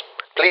Hamlets.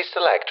 Please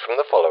select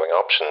from the following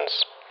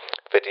options.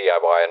 For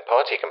DIY and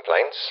party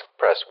complaints,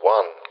 press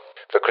 1.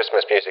 For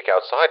Christmas music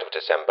outside of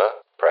December,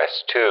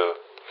 press 2.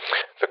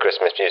 For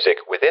Christmas music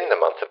within the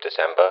month of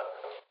December,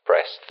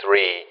 press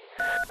 3.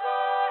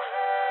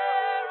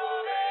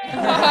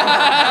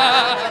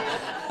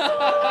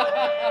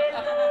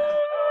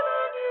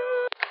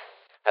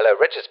 Hello,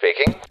 Richard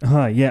speaking.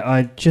 Hi, yeah,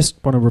 I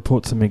just want to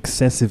report some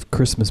excessive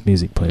Christmas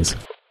music, please.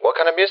 What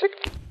kind of music?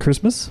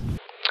 Christmas?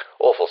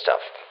 Awful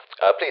stuff.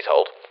 Please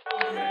hold.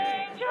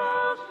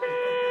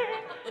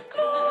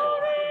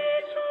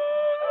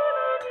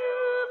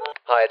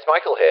 Hi, it's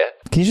Michael here.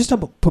 Can you just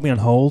put me on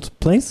hold,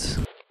 please?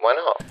 Why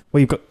not?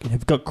 Well,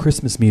 you've got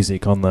Christmas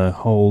music on the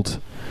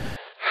hold.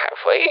 Have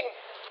we?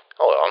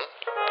 Hold on.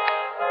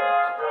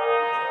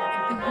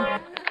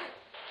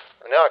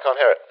 No, I can't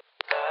hear it.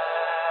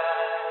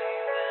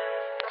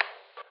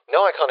 No,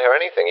 I can't hear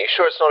anything. You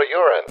sure it's not at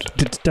your end?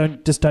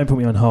 Don't put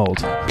me on hold.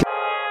 Do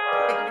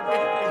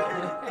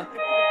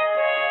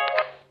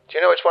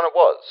you know which one it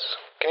was?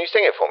 Can you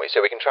sing it for me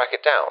so we can track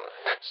it down?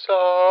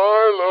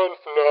 Silent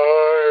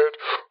night,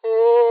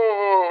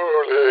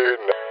 holy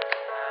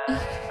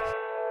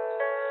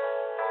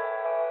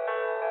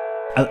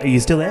night. Are you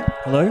still there?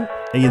 Hello?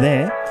 Are you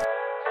there?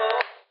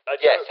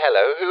 Yes,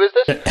 hello. Who is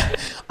this?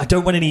 I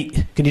don't want any...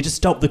 Can you just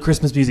stop the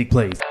Christmas music,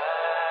 please?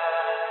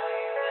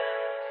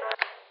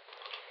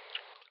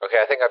 Okay,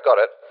 I think I've got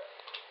it.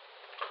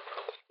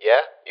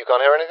 Yeah? You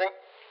can't hear anything?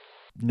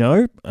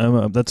 No?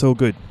 That's all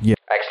good. Yeah.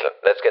 Excellent.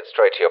 Let's get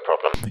straight to your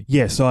problem.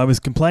 Yeah, so I was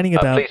complaining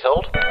about... Please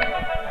hold.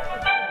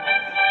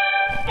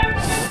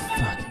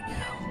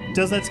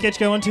 Does that sketch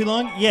go on too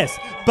long? Yes,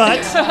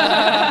 but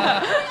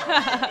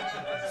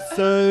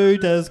so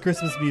does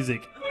Christmas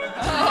music.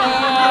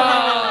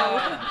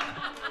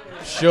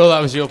 Sure,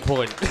 that was your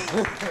point.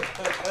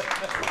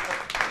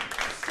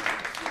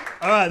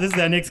 All right, this is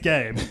our next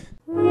game.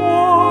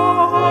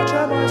 What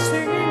am I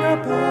singing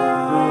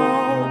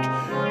about?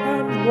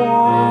 And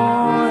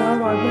why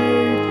have I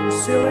made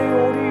these silly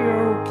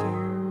audio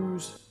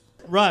cues?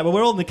 Right, well,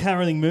 we're all in the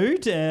caroling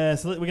mood, so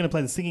we're going to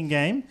play the singing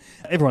game.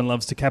 Everyone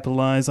loves to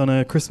capitalise on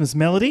a Christmas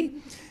melody,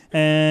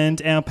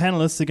 and our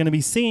panellists are going to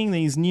be singing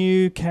these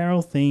new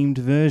carol-themed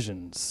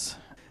versions.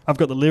 I've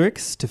got the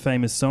lyrics to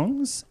famous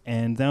songs,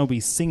 and they'll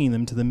be singing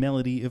them to the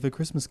melody of a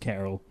Christmas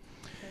carol.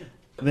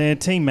 Their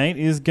teammate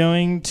is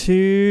going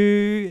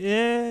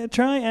to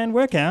try and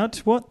work out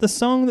what the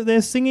song that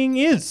they're singing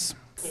is.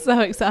 So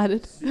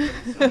excited.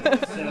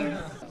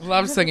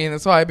 Love singing.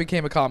 That's why I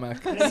became a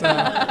comic. So.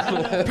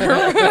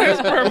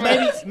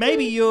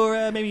 Maybe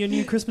your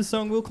new Christmas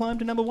song will climb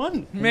to number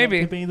one. Maybe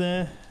that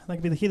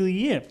could be the hit of the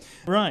year.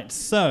 Right.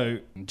 So,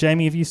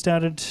 Jamie, have you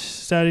started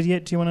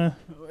yet? Do you want to?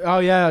 Oh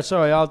yeah,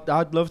 sorry.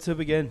 I'd love to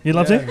begin. You'd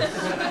love to.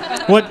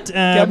 What?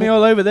 Get me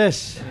all over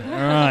this. All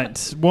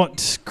right.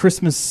 What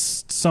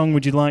Christmas song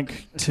would you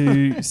like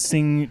to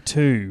sing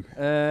to?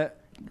 How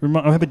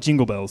about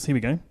Jingle Bells? Here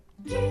we go.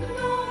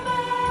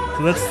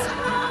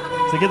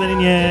 So get that in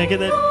your you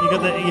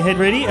got that in your head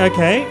ready?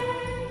 Okay.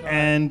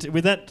 And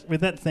with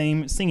that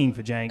theme, singing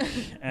for Jake,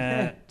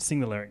 sing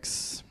the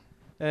lyrics.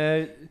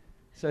 So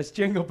it's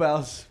Jingle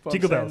Bells.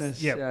 Jingle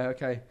Bells. Yep. Yeah.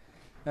 Okay.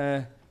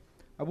 I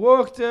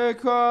walked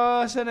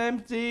across an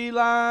empty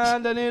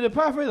land. I knew the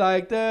pathway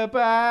like the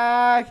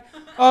back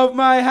of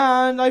my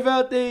hand. I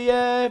felt the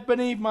earth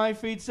beneath my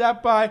feet.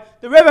 Sat by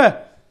the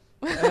river.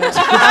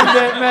 And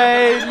it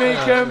made me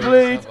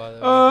complete.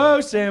 Oh,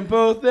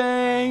 simple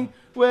thing.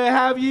 Where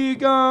have you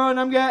gone?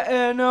 I'm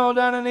getting old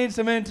and I need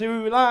something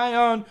to rely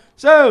on.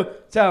 So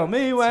tell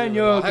me when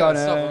you're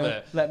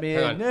gonna let me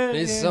in.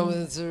 Need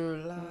something to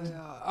rely on.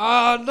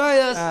 Oh no,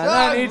 that's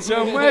I need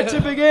somewhere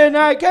to begin.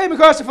 I came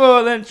across a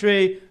fallen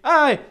tree.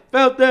 I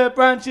felt the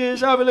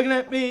branches overlooking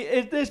at me.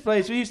 Is this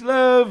place we used to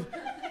love?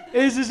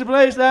 Is this a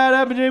place that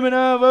I've been dreaming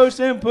of? Oh,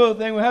 simple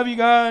thing, where have you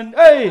gone?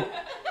 Hey,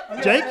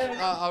 Jake?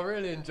 I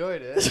really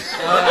enjoyed it.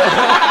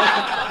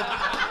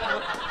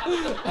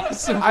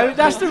 That's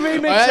the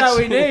remix that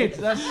we need. Do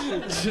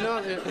you know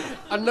what,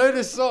 I know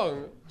this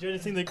song. Do you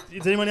want to sing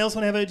does anyone else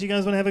want to have a? Do you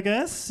guys want to have a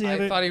guess?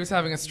 I thought he was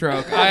having a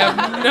stroke. I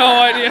have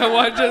no idea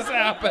what just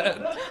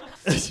happened.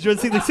 Do you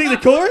want to sing the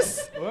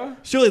chorus? What?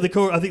 Surely the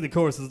chorus. I think the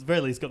chorus has at the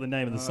very least got the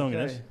name of the song in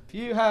it. If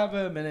you have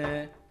a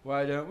minute,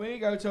 why don't we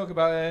go talk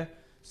about it?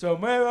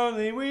 Somewhere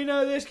only we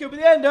know this could be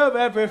the end of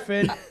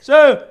everything.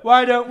 So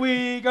why don't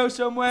we go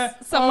somewhere?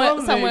 Somewhere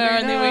only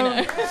only we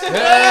know.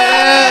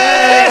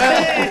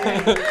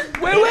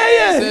 Where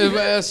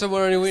were you?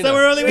 Somewhere only we know.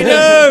 Somewhere only we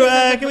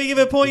know. Can we give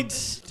a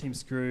point? Team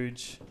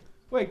Scrooge.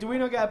 Wait, do we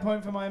not get a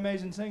point for my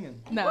amazing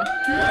singing? No.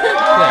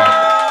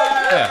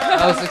 Yeah,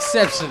 that was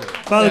exceptional.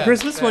 Father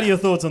Christmas, what are your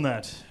thoughts on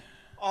that?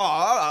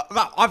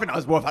 I think that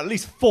was worth at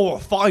least 4 or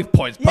 5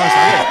 points personally.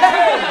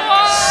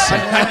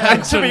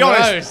 And to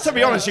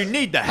be honest, you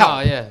need the help. Oh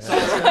yeah.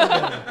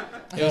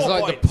 It was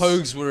like the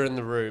Pogues were in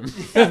the room.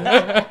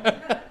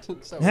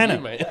 Hannah.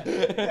 You, mate.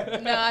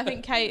 No, I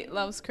think Kate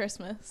loves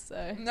Christmas,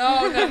 so.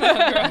 No.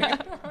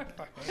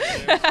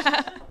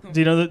 Do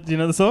you know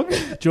the song?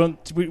 Do you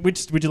want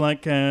which would you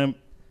like?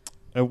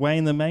 Away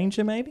in the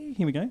Manger, maybe.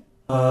 Here we go.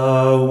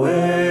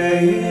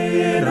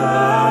 Away in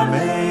a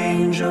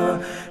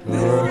manger.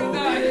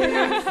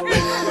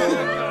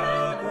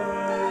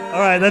 All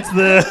right, that's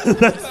the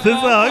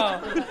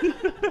song.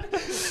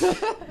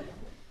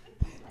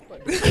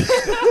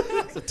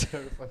 That's a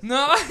terrifying.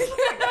 No.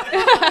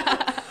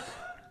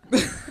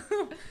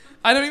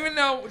 I don't even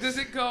know. Does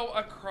it go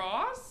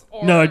across?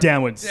 Or No,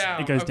 downwards.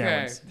 Down? It goes Okay.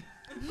 downwards.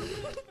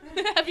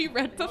 Have you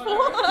read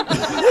before?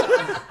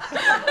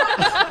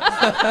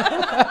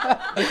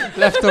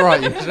 Left or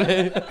right,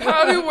 usually.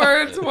 How do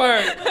words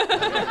work?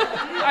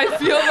 I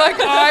feel like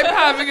I'm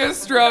having a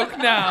stroke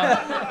now.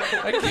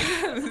 I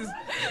can't.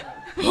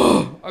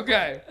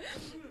 Okay.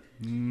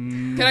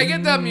 Can I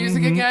get the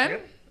music again?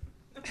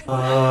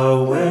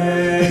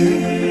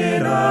 Away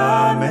in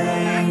a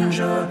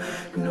manger,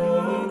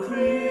 no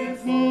grief.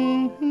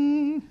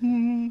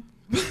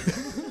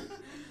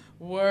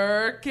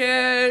 Work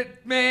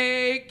it,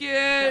 make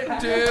it,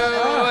 do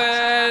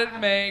it,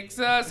 makes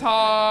us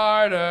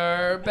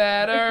harder,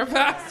 better,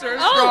 faster,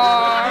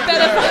 stronger.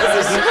 Better,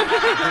 faster,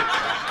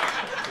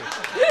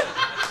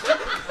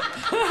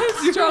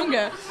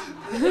 stronger.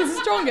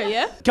 Stronger,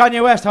 yeah?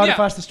 Kanye West, harder, Yeah.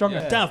 faster, stronger.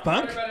 Yeah. Daft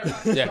Punk.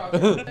 Yeah.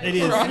 It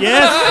is.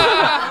 Yes.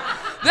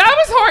 That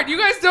was hard. You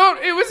guys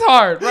don't. It was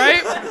hard,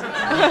 right?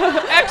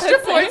 Extra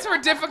points for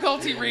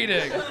difficulty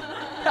reading.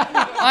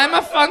 I'm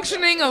a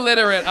functioning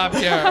illiterate up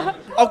here.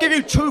 I'll give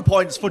you 2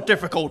 points for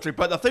difficulty,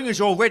 but the thing is,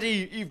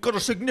 you've got a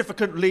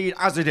significant lead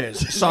as it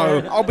is.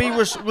 So I'll be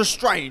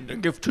restrained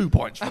and give 2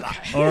 points for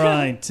that. All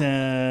right,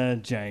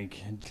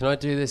 Jake. Can I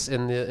do this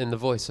in the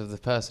voice of the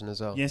person as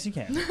well? Yes, you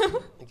can.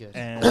 Good.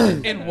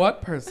 And In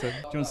what person? do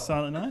you want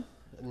Silent Night?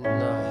 No.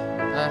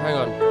 Hang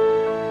on.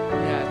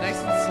 Yeah, nice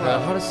and slow.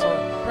 How does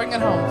Silent Bring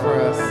it home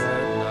for us.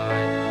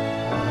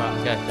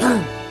 Okay.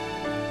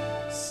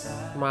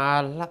 No,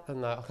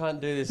 I can't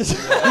do this. It's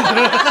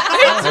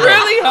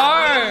really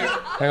hard.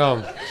 Hang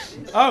on.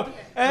 oh,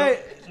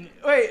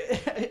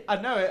 wait, I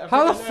know it.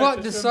 How the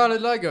fuck does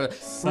Silent Night go?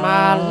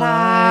 My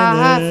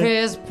life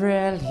is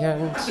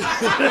brilliant.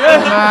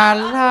 My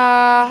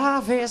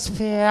life is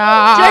pure.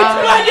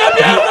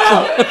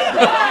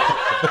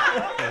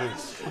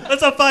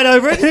 Let's not fight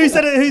over it. Who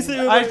said it? Who said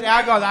it?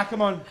 I got that.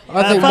 Come on.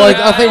 I think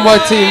my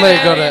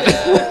teammate got it.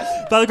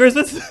 Father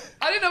Christmas?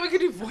 I didn't know we could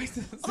do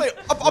voices. I mean,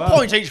 a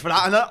point each for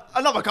that, and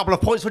another couple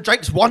of points for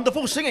Jake's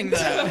wonderful singing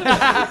there.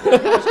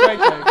 That's great,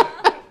 Jake.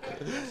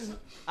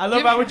 I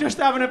love how we're just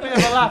having a bit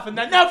of a laugh and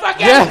then, no, fuck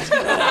it!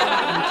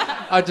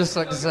 I'd just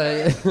like to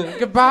say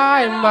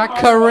goodbye, my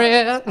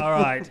career. All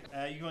right.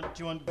 Do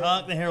you want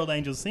Hark the Herald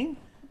Angels Sing?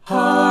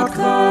 Hark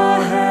the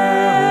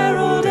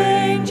herald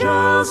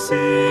angels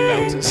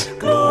sing,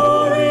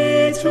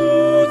 glory to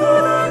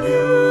the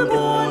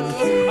newborn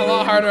King. A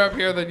lot harder up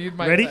here than you'd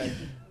might Ready? think.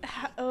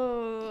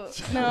 Oh,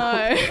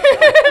 no.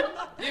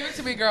 Give it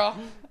to me, girl.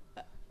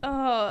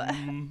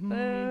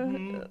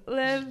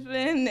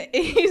 Living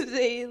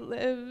easy,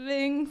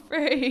 living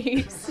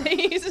free,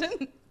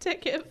 season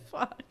ticket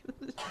fun.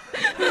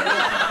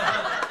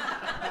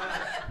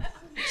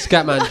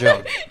 Scatman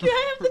John. Can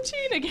I have the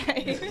tune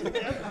again?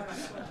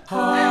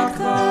 Hark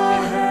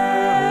the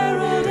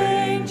herald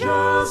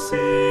angels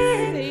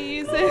sing.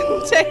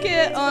 Season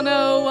ticket on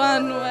a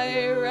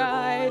one-way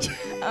ride,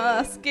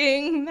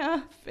 asking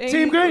nothing.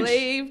 Team Grinch.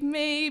 Leave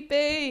me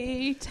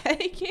be,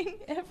 taking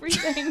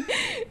everything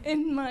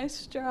in my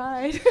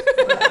stride.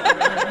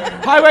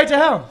 Highway to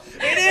Hell.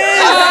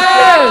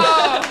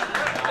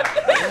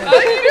 I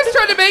think you just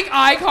tried to make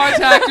eye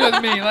contact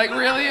with me, like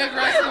really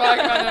aggressive eye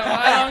contact.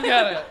 I don't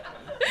get it.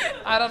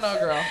 I don't know,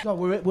 girl. God,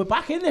 we're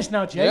back in this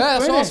now, Jake. Yeah,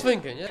 that's what I was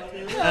Brilliant.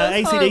 thinking. Yeah.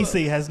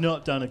 AC/DC has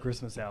not done a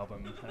Christmas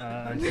album,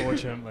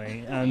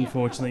 unfortunately.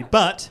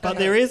 But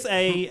there is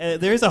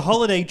a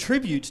holiday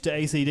tribute to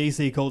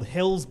AC/DC called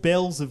 "Hell's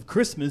Bells of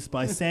Christmas"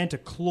 by Santa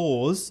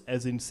Claus,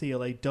 as in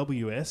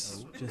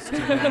CLAWS, just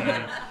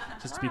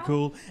to be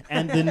cool,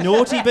 and the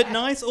Naughty But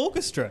Nice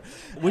Orchestra,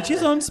 which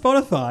is on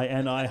Spotify,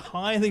 and I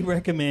highly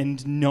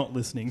recommend not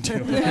listening to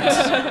it.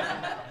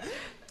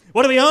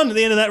 What are we on at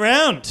the end of that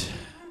round?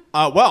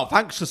 Well,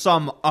 thanks to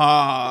some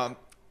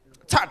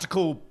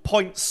tactical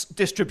points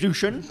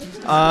distribution,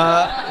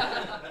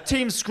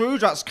 Team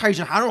Scrooge, that's Cage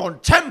and Hannah, on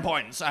 10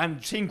 points,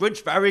 and Team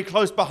Grinch very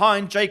close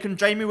behind Jake and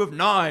Jamie with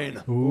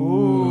 9.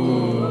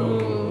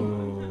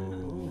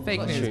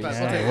 Fake news, but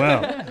we'll take it.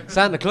 Well,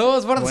 Santa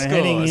Claus, what are the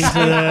scores?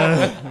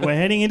 we're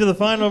heading into the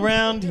final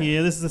round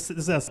here. This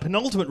is our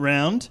penultimate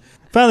round.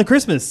 Father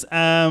Christmas.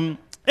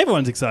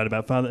 Everyone's excited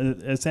about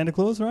Santa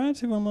Claus, right?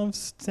 Everyone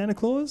loves Santa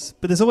Claus.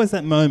 But there's always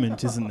that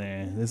moment, isn't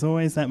there? There's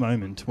always that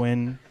moment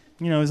when,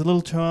 as a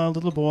little child,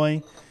 little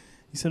boy,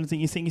 you sort of think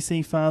you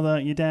see Father,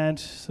 your dad,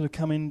 sort of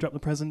come in, drop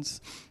the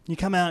presents. You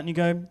come out and you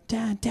go,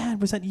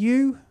 Dad, was that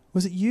you?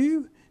 Was it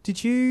you?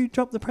 Did you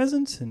drop the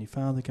presents? And your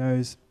father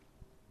goes,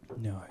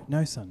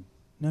 No, son.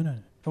 No.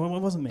 It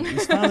wasn't me. It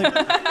was Father.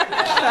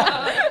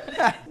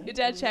 Your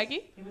dad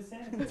Shaggy? It was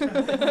Santa.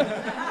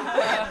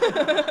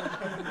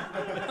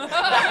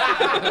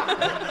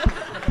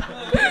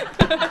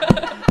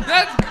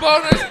 That's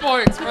bonus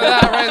points for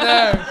that right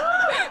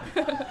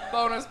there.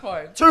 Bonus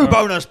points. 2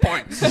 bonus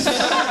points for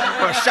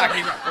a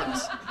Shaggy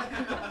reference.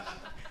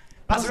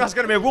 That's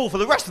going to be a rule for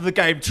the rest of the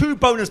game. 2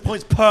 bonus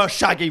points per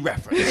Shaggy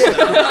reference.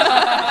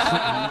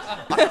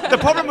 The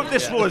problem with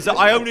this rule is that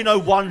I only know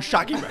one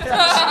Shaggy reference.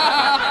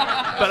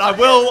 But I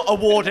will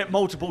award it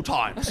multiple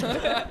times.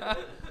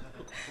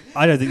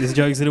 I don't think this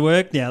joke's going to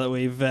work now that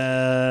we've...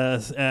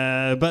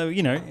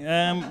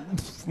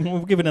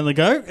 we'll give it another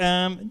go.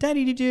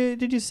 Daddy,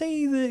 did you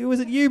see was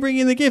it you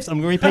bringing the gifts?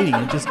 I'm repeating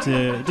it just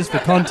for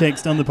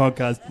context on the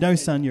podcast. No,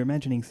 son, you're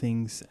imagining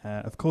things.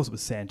 Of course it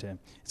was Santa.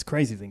 It's a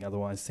crazy thing,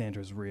 otherwise Santa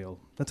is real.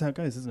 That's how it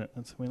goes, isn't it?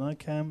 That's what we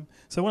like.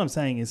 So what I'm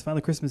saying is Father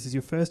Christmas is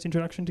your first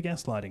introduction to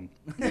gaslighting.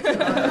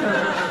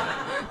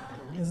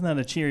 Isn't that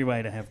a cheery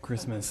way to have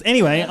Christmas?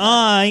 Anyway,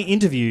 I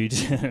interviewed,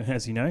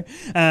 as you know,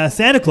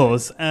 Santa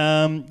Claus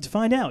to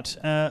find out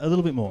a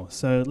little bit more.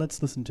 So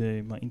let's listen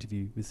to my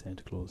interview with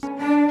Santa Claus.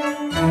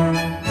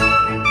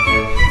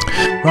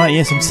 Right,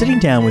 yes, I'm sitting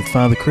down with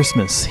Father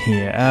Christmas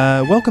here.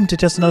 Welcome to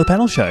Just Another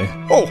Panel Show.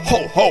 Oh,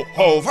 ho, ho,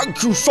 ho.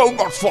 Thank you so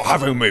much for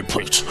having me,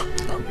 Pete.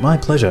 My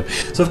pleasure.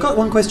 So I've got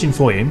one question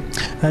for you.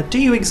 Do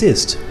you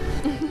exist?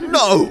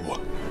 No.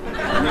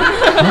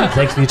 Oh,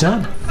 thanks for your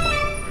time.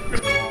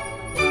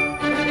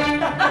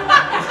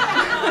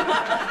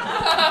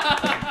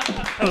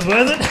 That was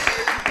worth it.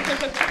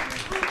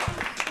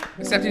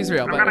 Except he's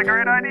real. I've got a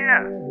great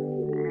idea.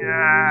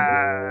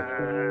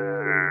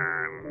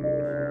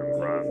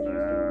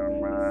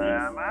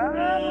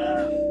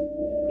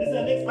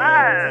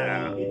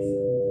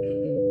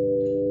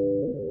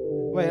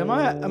 Wait, am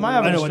I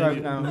having a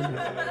stroke now?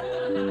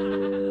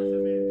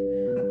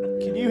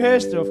 Can you hear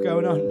stuff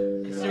going on?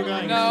 Still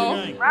going.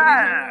 No. Still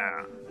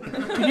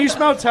going. Can you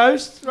smell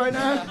toast right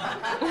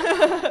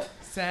now?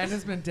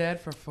 Santa's been dead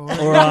for 4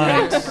 All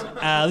right. This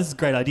is a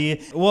great idea.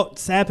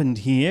 What's happened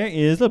here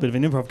is a little bit of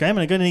an improv game, and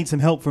I'm going to need some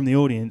help from the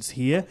audience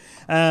here.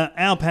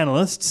 Our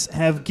panellists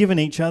have given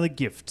each other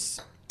gifts.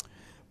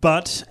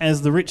 But,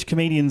 as the rich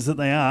comedians that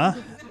they are,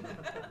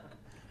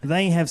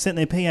 they have sent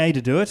their PA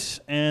to do it,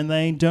 and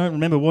they don't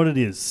remember what it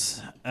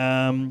is.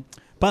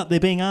 But they're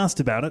being asked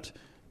about it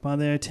by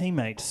their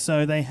teammates,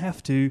 so they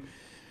have to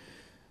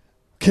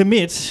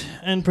commit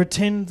and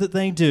pretend that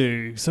they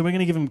do. So we're going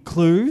to give them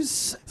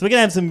clues. So we're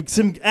going to have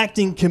some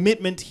acting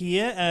commitment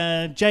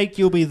here. Jake,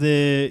 you'll be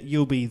the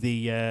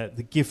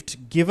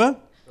gift giver,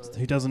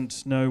 who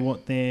doesn't know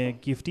what their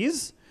gift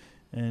is,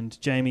 and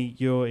Jamie,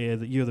 you're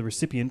the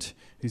recipient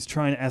who's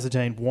trying to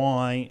ascertain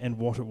why and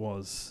what it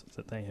was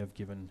that they have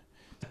given.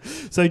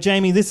 So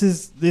Jamie, this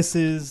is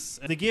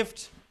the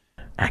gift.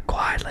 And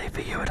quietly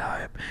for you at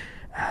home,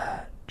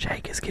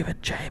 Jake has given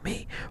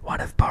Jamie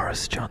one of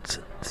Boris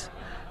Johnson's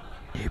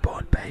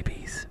newborn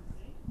babies.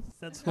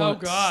 That's Oh, what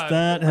God.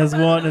 that has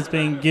what has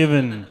been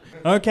given.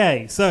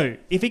 Okay, so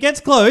if he gets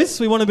close,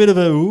 we want a bit of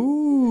a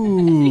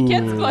ooh. He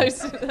gets close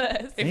to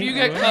this. If you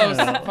get close,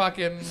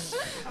 fucking,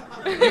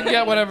 you can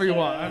get whatever you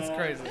want. That's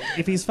crazy.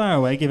 If he's far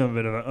away, give him a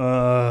bit of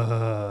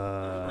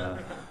a.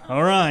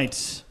 All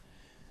right.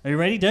 Are you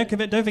ready? Don't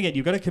forget,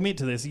 you've got to commit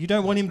to this. You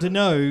don't want him to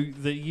know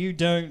that you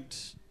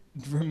don't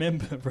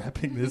remember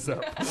wrapping this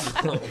up.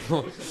 So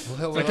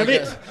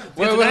commit. It's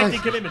an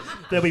acting commitment.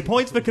 There'll be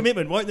points for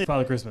commitment, won't there?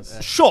 Father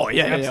Christmas. Sure,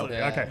 yeah. Absolutely.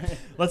 Okay.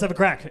 Let's have a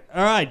crack.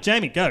 All right,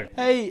 Jamie, go.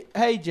 Hey,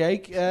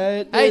 Jake.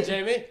 Hey,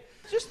 Jamie.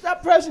 Just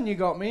that present you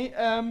got me.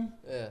 Yeah.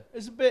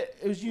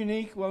 It was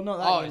unique. Well, not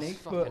that unique,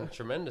 it's fucking but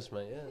tremendous,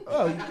 mate. Yeah.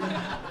 oh,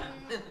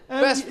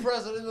 Best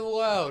present in the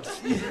world.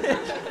 you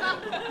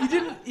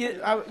didn't.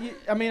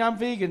 I mean, I'm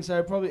vegan,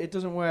 so probably it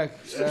doesn't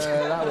work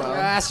that well.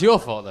 That's your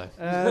fault, though.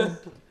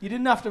 You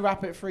didn't have to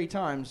wrap it 3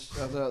 times.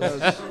 I thought that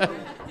was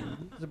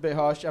a bit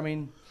harsh. I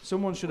mean,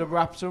 someone should have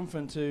wrapped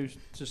something to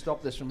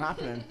stop this from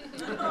happening.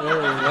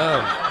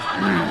 Really.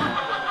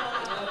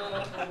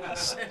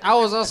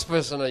 How was I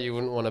supposed to know you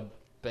wouldn't want a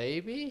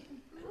baby?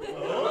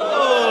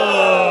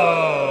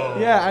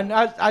 Yeah, and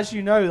as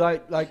you know,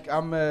 like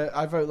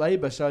I vote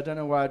Labour, so I don't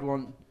know why I'd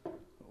want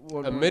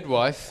A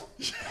midwife.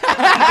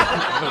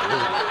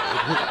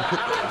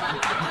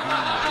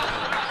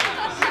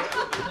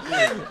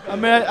 I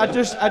mean, I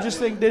just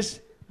think this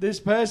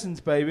person's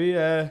baby.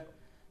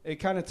 It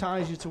kind of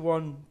ties you to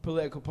one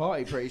political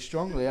party pretty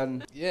strongly,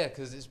 and Yeah,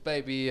 because it's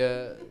baby.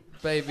 I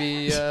mean,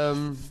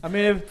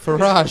 if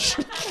Farage.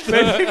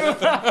 baby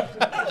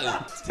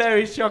Farage.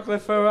 Terry's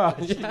chocolate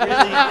Farage.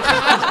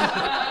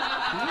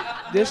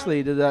 This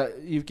leader that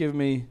you've given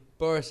me,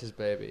 Boris's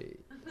baby.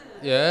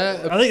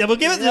 Yeah. I think we'll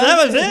give it to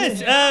that was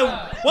it.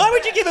 Why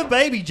would you give a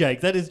baby,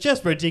 Jake? That is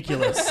just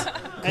ridiculous.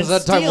 Because I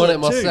don't want it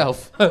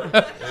myself. All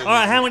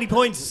right, how many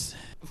points?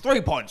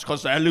 3 points,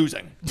 because they're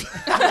losing.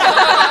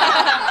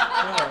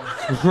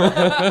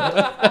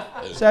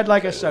 said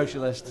like a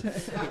socialist.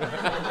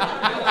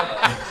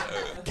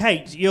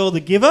 Kate, you're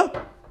the giver.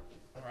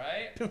 All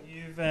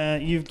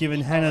right. You've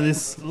given Hannah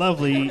this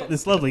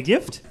lovely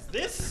gift.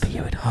 This. For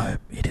you at home,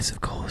 it is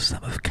of course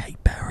some of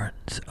Kate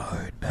Barron's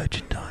own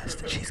merchandise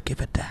that she's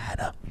given to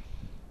Hannah.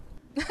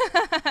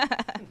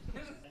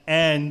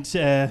 And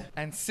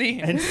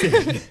scene. And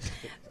scene.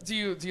 Do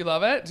you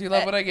love it? Do you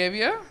love what I gave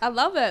you? I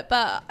love it,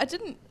 but I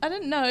didn't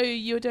know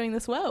you were doing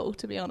this well,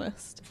 to be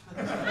honest.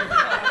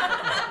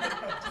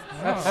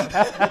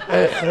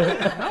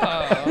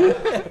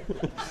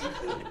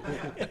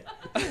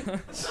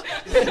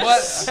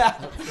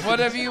 What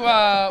have you?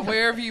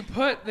 Where have you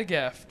put the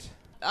gift?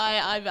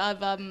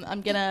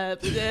 I'm gonna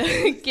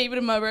keep it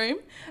in my room,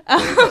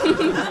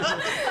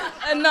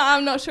 and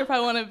I'm not sure if I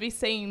want to be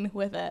seen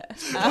with it.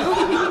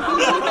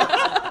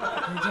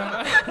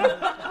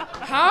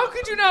 How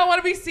could you not want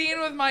to be seen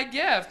with my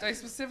gift? I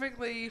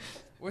specifically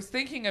was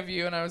thinking of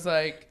you, and I was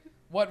like,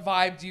 what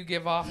vibe do you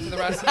give off to the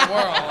rest of the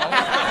world?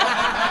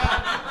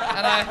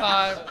 And I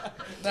thought,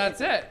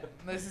 that's it.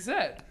 This is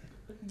it.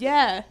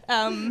 Yeah.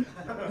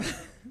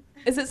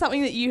 Is it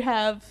something that you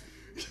have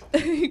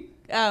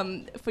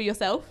for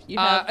yourself? You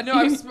have no,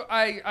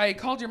 I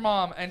called your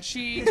mom, and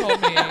she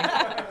told me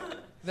that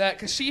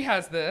because she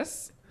has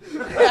this.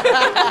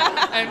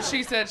 And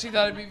she said she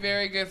thought it'd be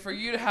very good for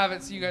you to have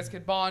it so you guys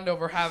could bond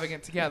over having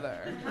it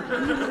together.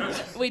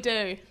 We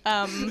do.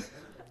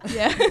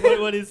 Yeah.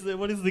 What is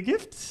the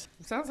gift?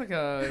 It sounds like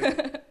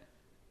a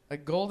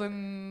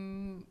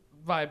golden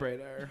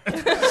vibrator.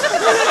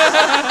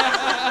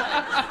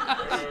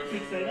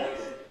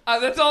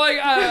 That's all like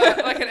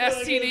an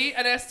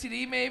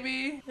STD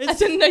maybe. I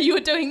didn't know you were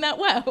doing that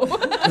well. Well,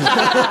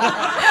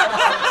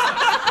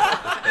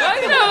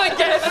 you know, like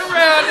getting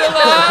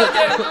around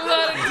getting a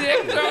lot of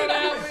dick thrown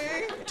at me.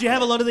 Do you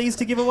have a lot of these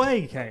to give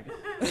away, Kate?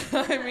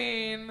 I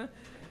mean,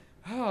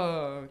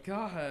 oh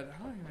God, I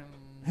don't even.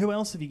 Who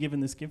else have you given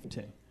this gift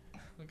to?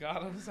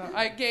 God, I'm sorry.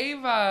 I gave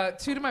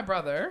 2 to my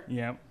brother.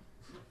 Yeah.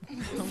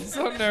 I'm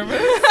so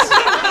nervous.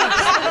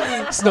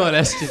 It's not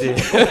an STD.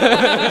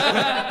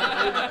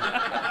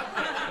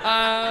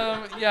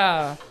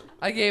 Yeah.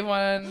 I gave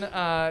one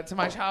to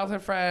my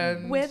childhood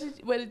friend. Where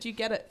did you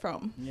get it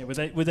from? Yeah,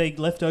 were they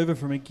left over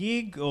from a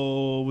gig,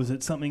 or was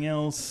it something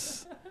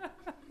else?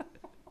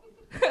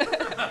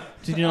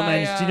 Did you not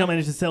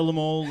manage to sell them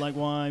all? Like,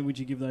 why would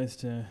you give those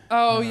to?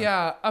 Oh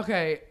yeah.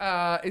 Okay.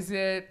 Is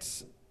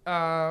it?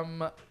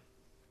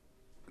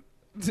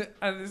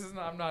 This is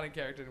not. I'm not in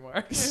character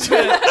anymore. Is it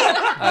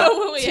a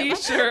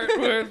T-shirt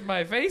with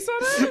my face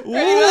on it?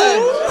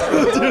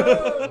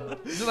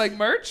 Is it like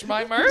merch?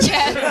 My merch?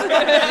 Yes.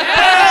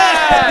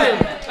 Yeah!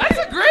 That's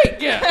a great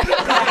gift.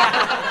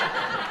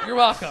 You're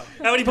welcome.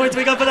 How many points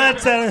we got for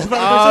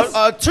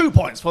that? 2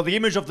 points for the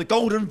image of the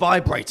golden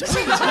vibrator.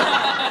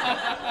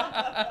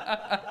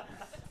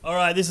 All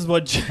right, this is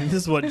what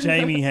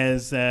Jamie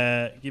has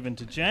given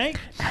to Jake.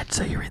 And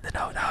so you're in the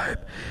know at home.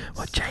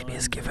 What Jamie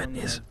has given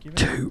is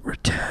 2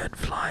 return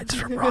flights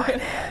from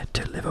Ryanair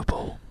to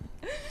Liverpool.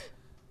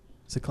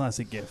 It's a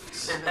classic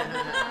gift.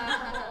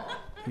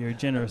 You're a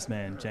generous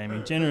man,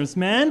 Jamie. Generous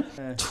man.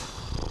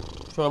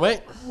 Sure,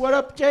 mate. What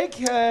up, Jake?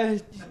 Do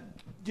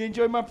you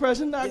enjoy my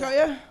present that I got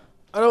you?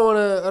 I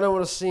don't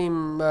wanna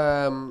seem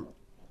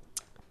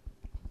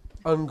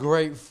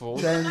ungrateful.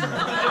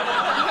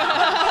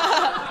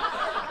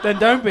 Then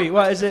don't be.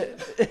 What is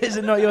it? Is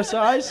it not your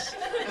size?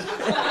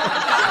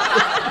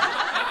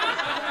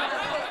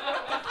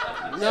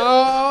 No,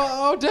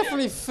 I'll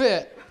definitely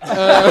fit. Do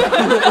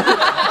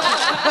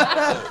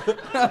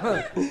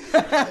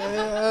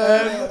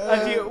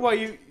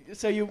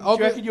you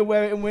reckon you'll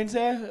wear it in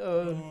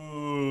winter?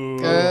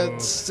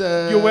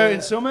 You'll wear it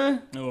in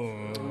summer?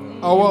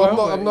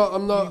 I'm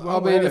not. I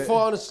mean,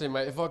 honestly,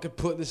 mate, if I could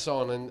put this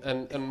on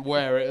and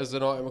wear it as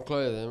an item of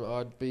clothing,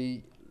 I'd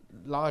be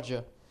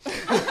larger. A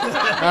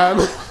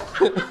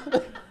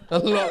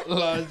lot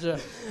larger.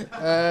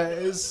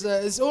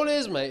 It's all it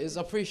is, mate. Is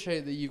I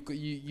appreciate that you've got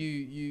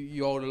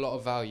you hold a lot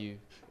of value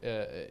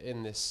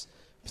in this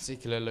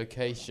particular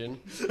location.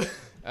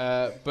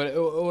 But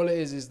all it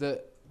is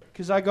that.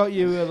 Because I got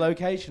you a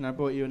location, I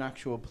bought you an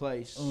actual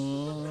place.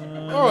 All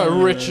right,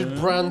 Richard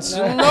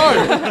Branson. No.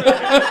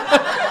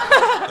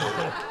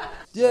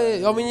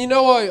 Yeah, I mean, you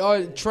know,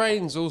 I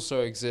trains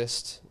also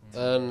exist.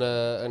 And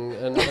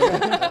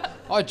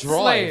I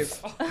drive. Slave.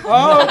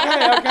 Oh,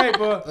 okay,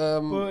 but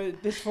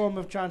this form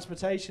of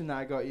transportation that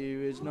I got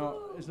you is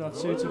not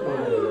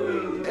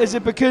suitable. Is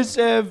it because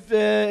of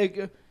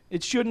it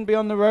shouldn't be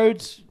on the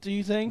roads? Do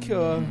you think,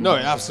 or no?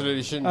 It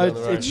absolutely shouldn't be on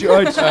the roads.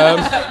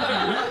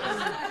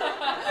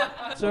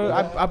 So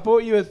I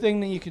bought you a thing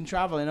that you can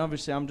travel in.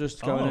 Obviously, I'm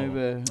just going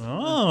over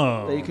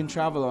that you can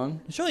travel on.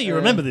 Surely you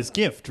remember this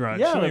gift, right?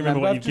 Yeah, Surely I remember.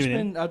 what you've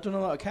given I've done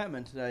a lot of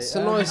Catman today. It's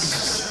a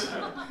nice.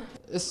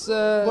 It's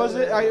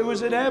it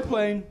was an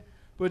airplane,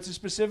 but it's a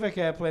specific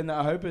airplane that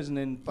I hope isn't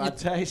in bad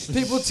taste.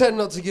 People tend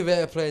not to give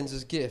airplanes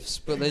as gifts,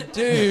 but they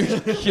do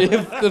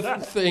give the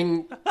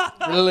thing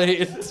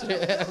related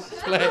to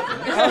airplane.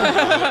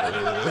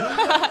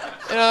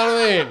 You know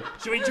what I mean?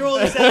 Should we draw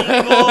this out for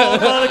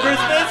Father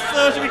Christmas,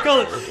 or should we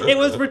call it? It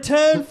was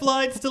return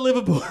flights to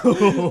Liverpool.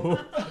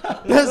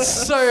 That's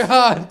so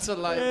hard to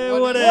like.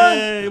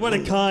 What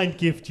a kind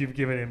gift you've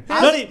given him.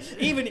 Not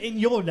even in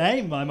your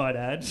name, I might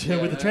add,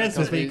 with the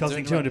transfer fee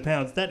costing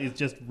 £200. That is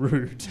just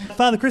rude.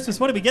 Father Christmas,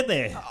 what did we get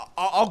there?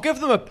 I'll give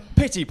them a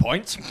pity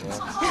point.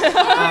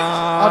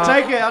 I'll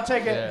take it.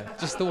 Yeah,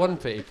 just the one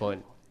pity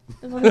point.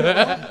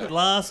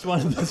 Last one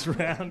of this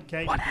round,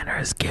 Kate. What Anna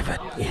has given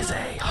is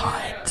a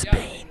Heinz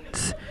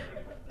Beans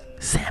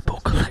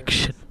sample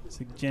collection. It's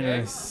a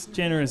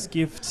generous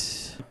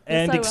gift.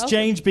 And so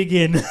exchange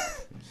begin.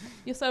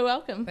 You're so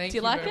welcome. Thank Do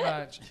you like very it?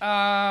 much.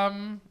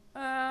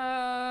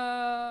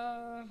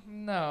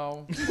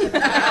 No.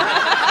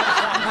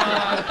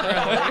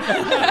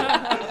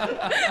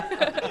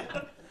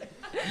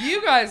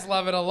 You guys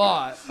love it a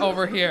lot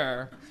over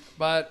here,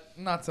 but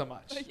not so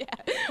much. Yeah.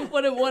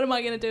 What am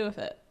I going to do with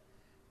it?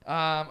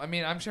 I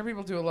mean, I'm sure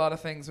people do a lot of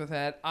things with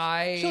it.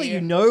 Surely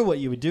you know what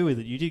you would do with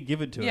it. You did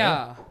give it to her.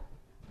 Yeah.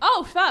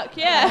 Oh, fuck,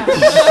 yeah.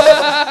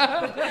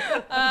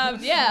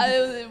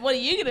 Yeah, what are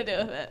you going to do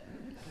with it?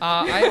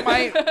 I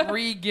might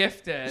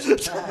re-gift it,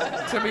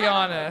 to be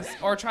honest,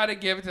 or try to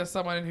give it to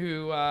someone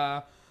who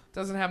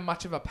doesn't have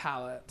much of a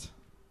palate.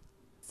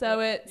 So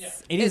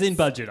it's... It is in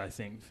budget, I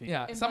think.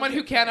 Yeah, someone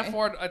who can't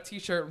afford a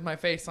T-shirt with my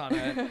face on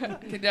it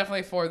can definitely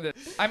afford this.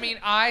 I mean,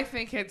 I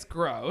think it's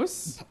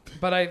gross,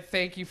 but I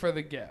thank you for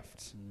the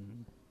gift.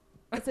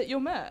 Is it your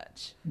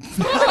merch?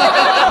 So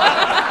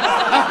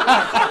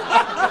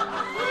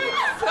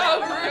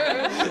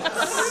rude.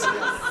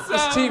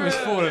 This team is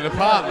falling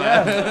apart,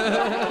 man.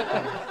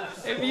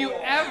 If you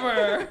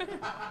ever...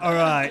 All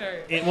right.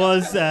 It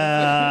was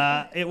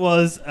a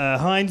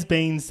Heinz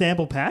Beans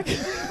sample pack.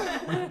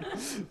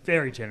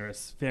 Very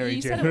generous. Very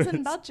you generous. said it was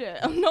in budget.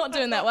 I'm not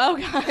doing that well,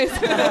 guys.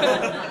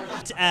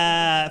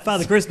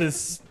 Father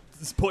Christmas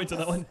points on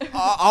that one.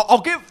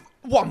 I'll give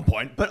 1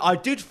 point, but I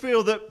did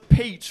feel that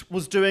Pete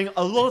was doing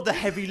a lot of the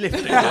heavy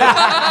lifting.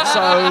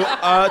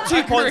 So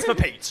 2 points for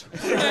Pete.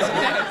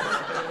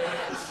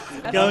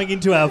 Going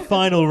into our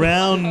final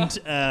round,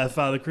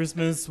 Father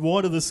Christmas,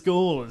 what are the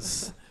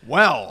scores?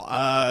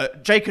 Well,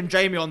 Jake and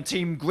Jamie on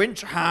Team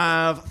Grinch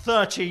have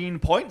 13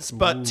 points,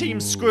 but Team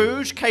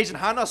Scrooge, Kate and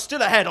Hannah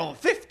still ahead on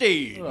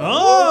 15.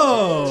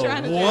 Oh,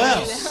 Trying to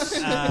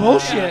well.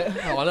 Bullshit.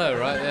 Oh, I know,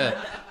 right?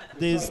 Yeah.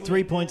 There's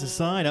 3 points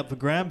aside up for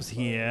grabs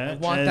here.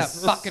 Want that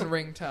fucking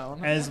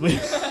ringtone.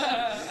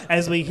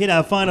 As we hit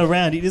our final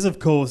round, it is, of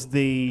course,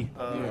 the...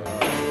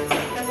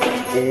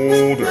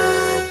 Order.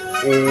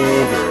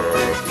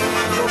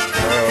 Must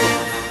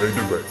have a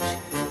debate.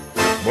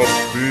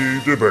 Must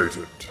be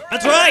debated.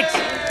 That's right!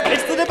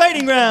 It's the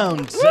debating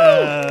round!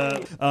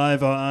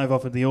 I've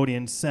offered the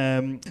audience.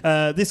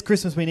 This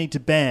Christmas we need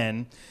to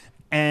ban,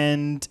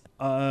 and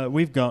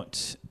we've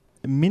got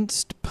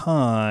minced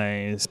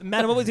pies.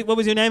 Madam, what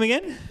was your name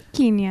again?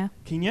 Kenya.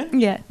 Kenya?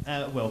 Yeah.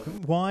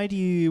 Welcome. What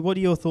are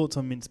your thoughts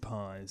on mince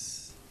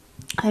pies?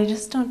 They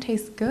just don't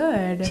taste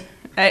good.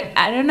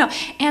 I don't know.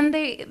 And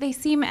they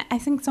seem, I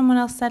think someone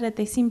else said it,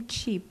 they seem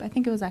cheap. I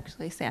think it was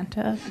actually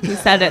Santa who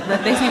said it,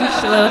 that they seem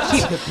a little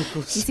cheap.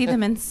 You see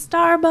them in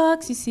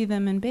Starbucks, you see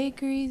them in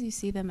bakeries, you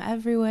see them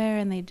everywhere,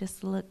 and they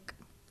just look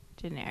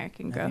generic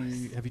and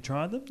gross. Have you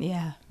tried them?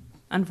 Yeah,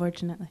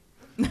 unfortunately.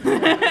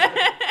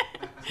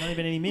 Not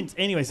even any mince.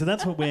 Anyway, so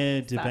that's what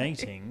we're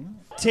debating.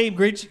 Team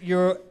Grinch,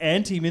 you're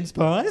anti-mince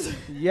pies?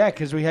 Yeah,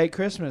 because we hate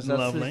Christmas. That's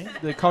Lovely.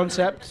 the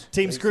concept.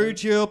 Team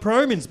Scrooge, you're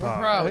pro-mince pies?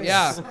 Pro,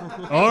 yeah.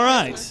 All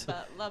right.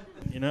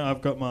 You know,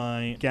 I've got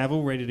my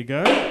gavel ready to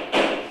go.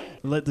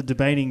 Let the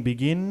debating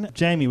begin.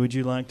 Jamie, would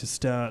you like to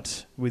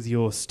start with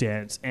your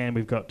stance? And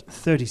we've got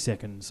 30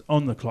 seconds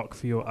on the clock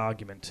for your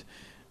argument.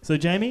 So,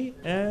 Jamie,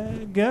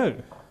 go.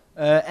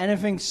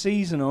 Anything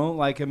seasonal,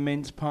 like a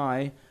mince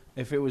pie,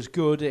 if it was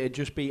good, it'd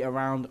just be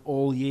around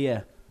all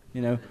year.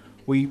 You know,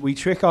 we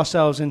trick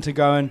ourselves into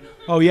going,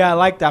 oh yeah, I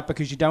like that,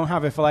 because you don't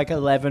have it for like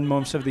 11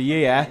 months of the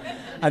year,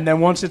 and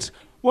then once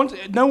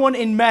no one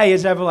in May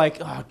is ever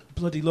like, oh, I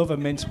bloody love a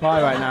mince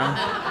pie right now.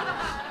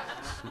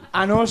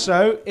 And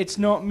also, it's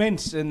not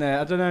mince in there.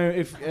 I don't know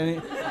if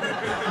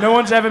no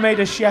one's ever made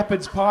a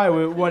shepherd's pie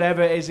with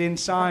whatever is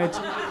inside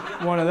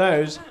one of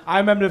those. I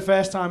remember the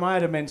first time I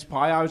had a mince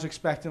pie, I was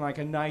expecting like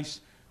a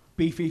nice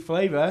beefy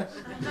flavour.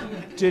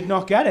 Did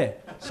not get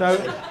it. So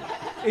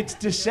it's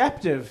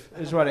deceptive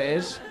is what it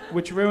is,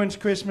 which ruins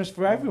Christmas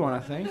for everyone, I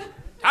think.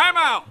 I'm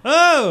out!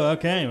 Oh,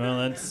 okay.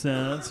 Well,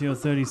 that's your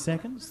 30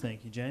 seconds.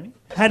 Thank you, Jamie.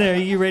 Hannah, are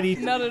you ready?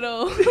 Not at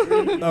all.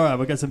 All right,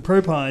 we've got some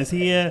pro pies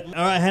here. All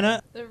right,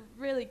 Hannah. They're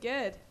really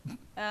good.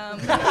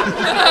 And?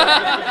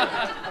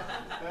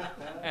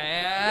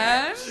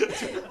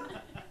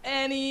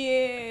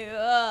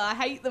 I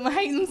hate them so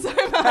much.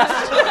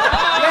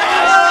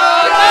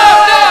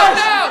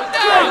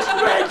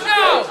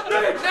 No!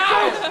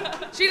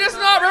 She does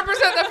not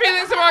represent the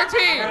feelings of our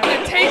team.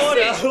 It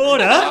tastes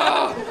Order.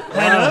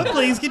 Hannah,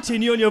 please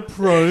continue on your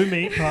pro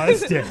meat pie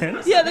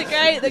stance. Yeah, they're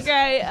great.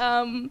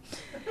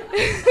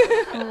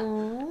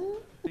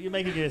 You're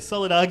making a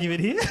solid argument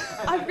here.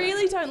 I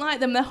really don't like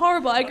them. They're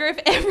horrible. I agree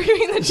with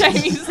everything that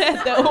Jamie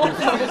said. They're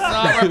awful. does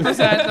not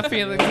represent the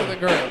feelings of the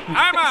group.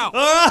 I'm out!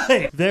 All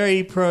right.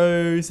 Very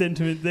pro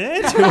sentiment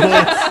there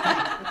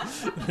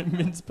towards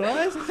mince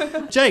pies.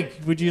 Jake,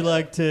 would you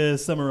like to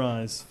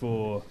summarise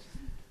for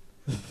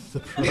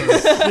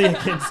the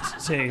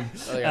against team,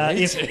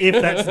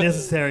 if that's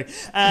necessary?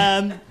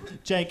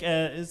 Jake,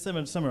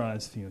 someone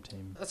summarise for your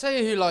team. I'll tell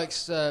you who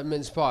likes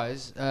mince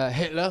pies.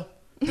 Hitler.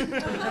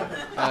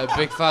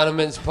 Big fan of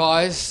mince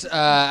pies.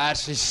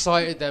 Actually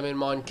cited them in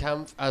Mein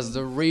Kampf as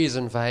the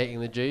reason for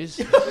hating the Jews.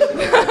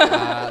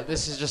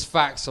 This is just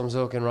facts I'm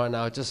talking right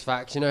now, just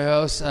facts. You know who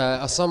else?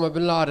 Osama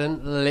bin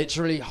Laden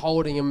literally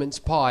holding a mince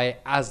pie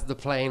as the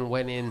plane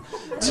went in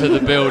to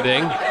the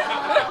building.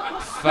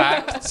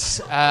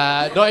 Facts.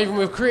 Not even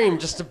with cream,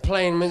 just a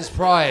plain mince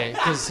pie,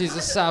 because he's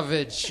a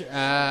savage. You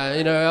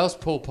know who else?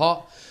 Pol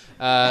Pot,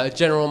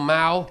 General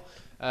Mao,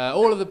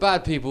 all of the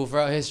bad people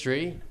throughout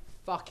history.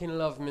 Fucking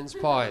love mince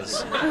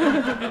pies.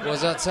 What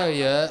does that tell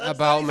you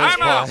about mince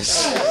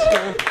pies?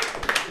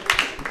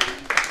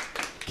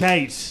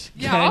 Kate,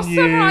 I'll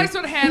summarize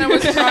what Hannah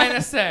was trying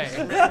to say.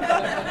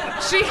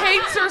 She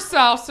hates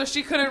herself, so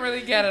she couldn't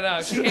really get it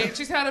out.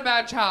 She's had a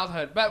bad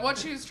childhood. But what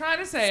she was trying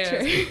to say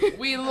is,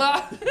 we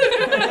love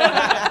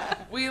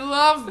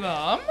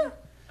them.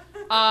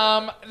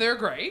 They're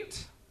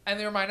great. And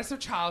they remind us of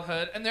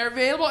childhood, and they're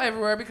available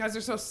everywhere because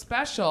they're so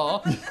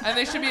special, and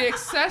they should be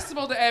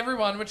accessible to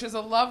everyone, which is a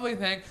lovely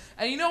thing.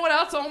 And you know what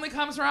else only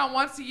comes around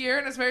once a year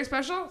and it's very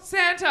special?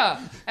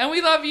 Santa. And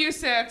we love you,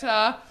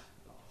 Santa.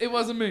 It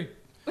wasn't me.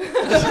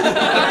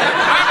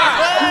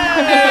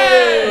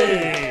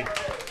 Hey!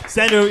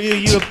 Sandra, are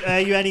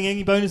you adding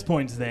any bonus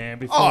points there?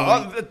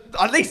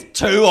 At least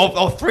 2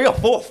 or 3 or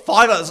 4 or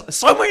 5. There's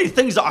so many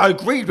things that I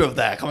agreed with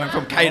there coming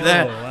from Kate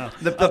there. Wow.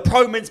 The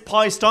pro mince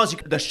pie stance,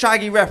 the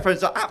Shaggy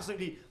reference are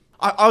absolutely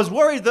I was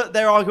worried that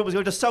their argument was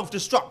going to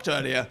self-destruct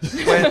earlier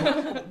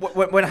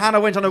when Hannah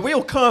went on a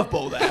real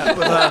curveball there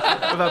with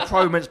her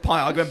pro-mince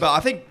pie argument. But I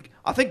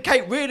think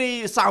Kate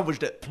really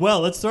salvaged it. Well,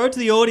 let's throw it to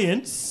the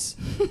audience.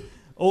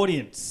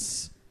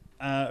 Audience,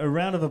 a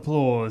round of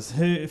applause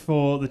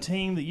for the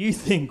team that you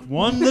think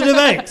won the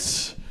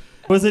debate.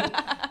 Was it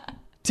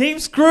Team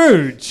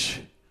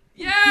Scrooge?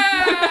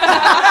 Yeah!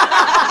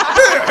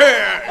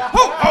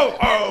 Ho, ho,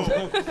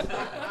 ho!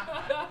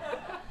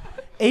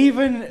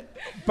 Even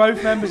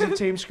both members of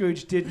Team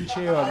Scrooge didn't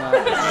cheer on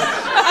that.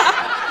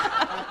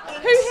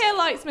 Who here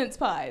likes mince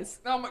pies?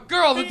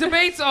 Girl, the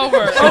debate's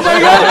over. Oh my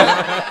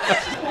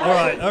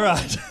God! All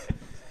right.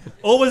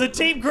 Or was it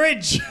Team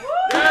Grinch?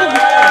 All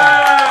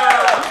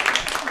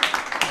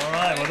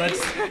right, well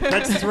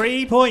that's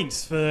 3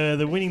 points for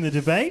the winning the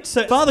debate.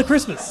 So Father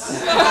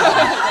Christmas.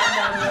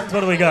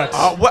 What do we got?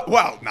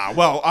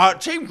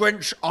 Team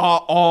Grinch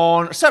are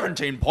on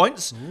 17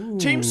 points. Ooh.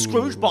 Team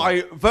Scrooge,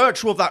 by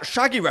virtue of that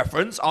Shaggy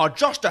reference, are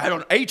just ahead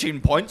on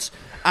 18 points.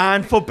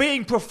 And for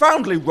being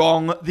profoundly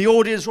wrong, the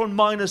audience are on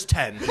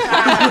 -10.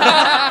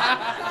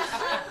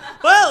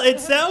 Well, it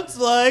sounds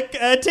like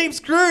Team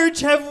Scrooge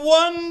have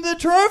won the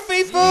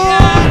trophy for...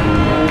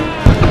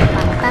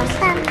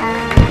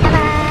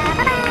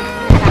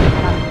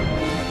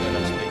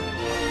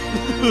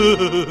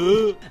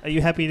 Are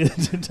you happy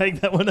to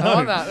take that one home? I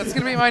want that. That's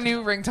going to be my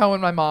new ringtone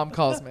when my mom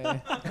calls me.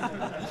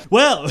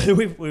 Well,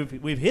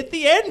 we've hit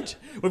the end.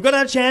 We've got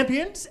our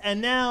champions, and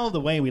now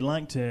the way we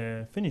like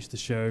to finish the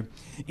show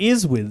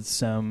is with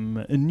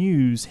some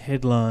news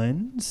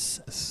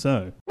headlines.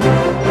 So...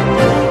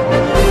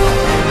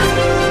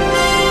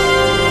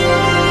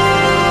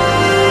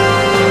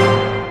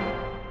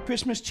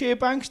 Christmas cheer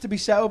banks to be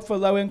set up for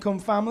low-income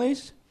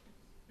families.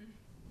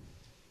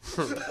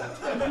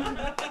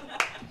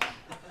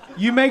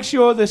 You make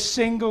sure the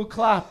single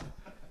clap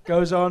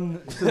goes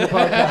on to the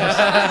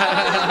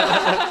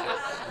podcast.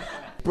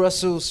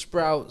 Brussels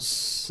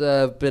sprouts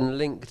have been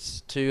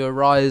linked to a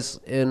rise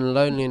in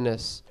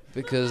loneliness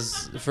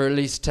because for at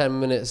least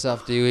 10 minutes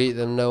after you eat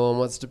them, no one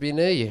wants to be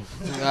near you.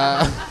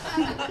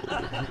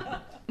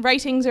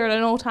 Ratings are at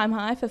an all-time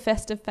high for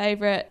festive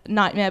favourite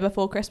Nightmare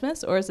Before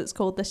Christmas, or as it's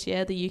called this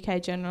year, the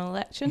UK general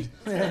election.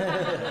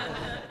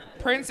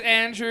 Prince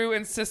Andrew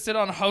insisted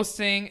on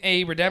hosting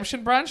a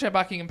redemption brunch at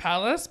Buckingham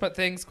Palace, but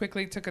things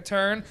quickly took a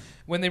turn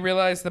when they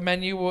realized the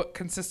menu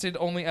consisted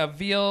only of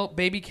veal,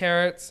 baby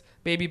carrots,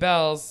 baby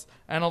bells,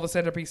 and all the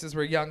centerpieces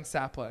were young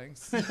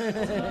saplings. The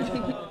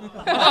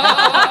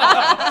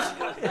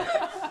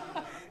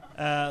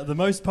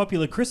most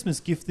popular Christmas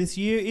gift this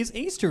year is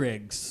Easter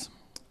eggs,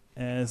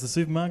 as the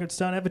supermarkets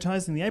start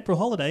advertising the April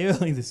holiday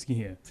early this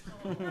year.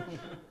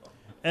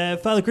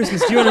 Father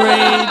Christmas, do you want to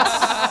read?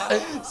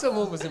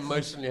 Someone was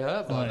emotionally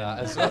hurt by that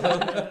as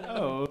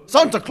well.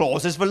 Santa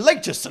Claus is the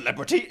latest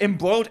celebrity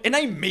embroiled in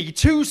a Me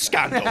Too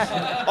scandal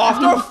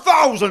after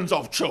thousands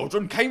of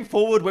children came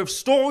forward with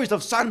stories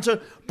of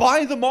Santa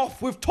buying them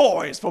off with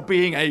toys for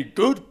being a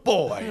good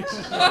boy.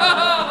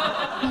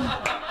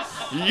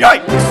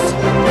 Yikes!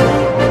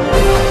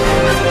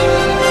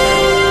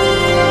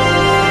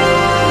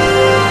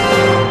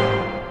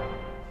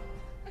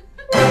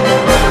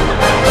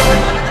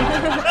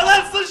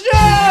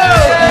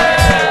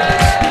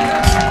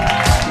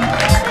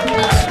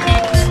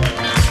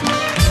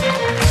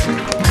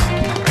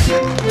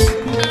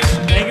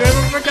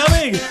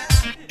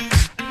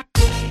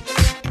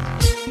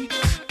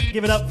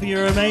 Give it up for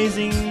your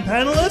amazing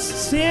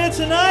panelists here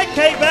tonight.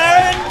 Kate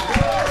Barron,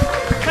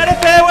 Hannah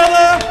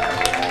Fairweather,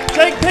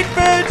 Jake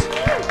Pickford,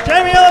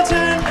 Jamie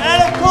Ellerton,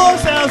 and of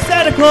course our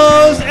Santa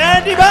Claus,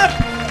 Andy Buck.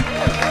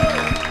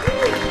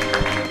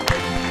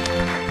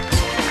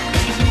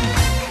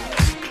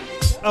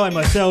 Oh, and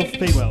myself,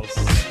 Pete Wells.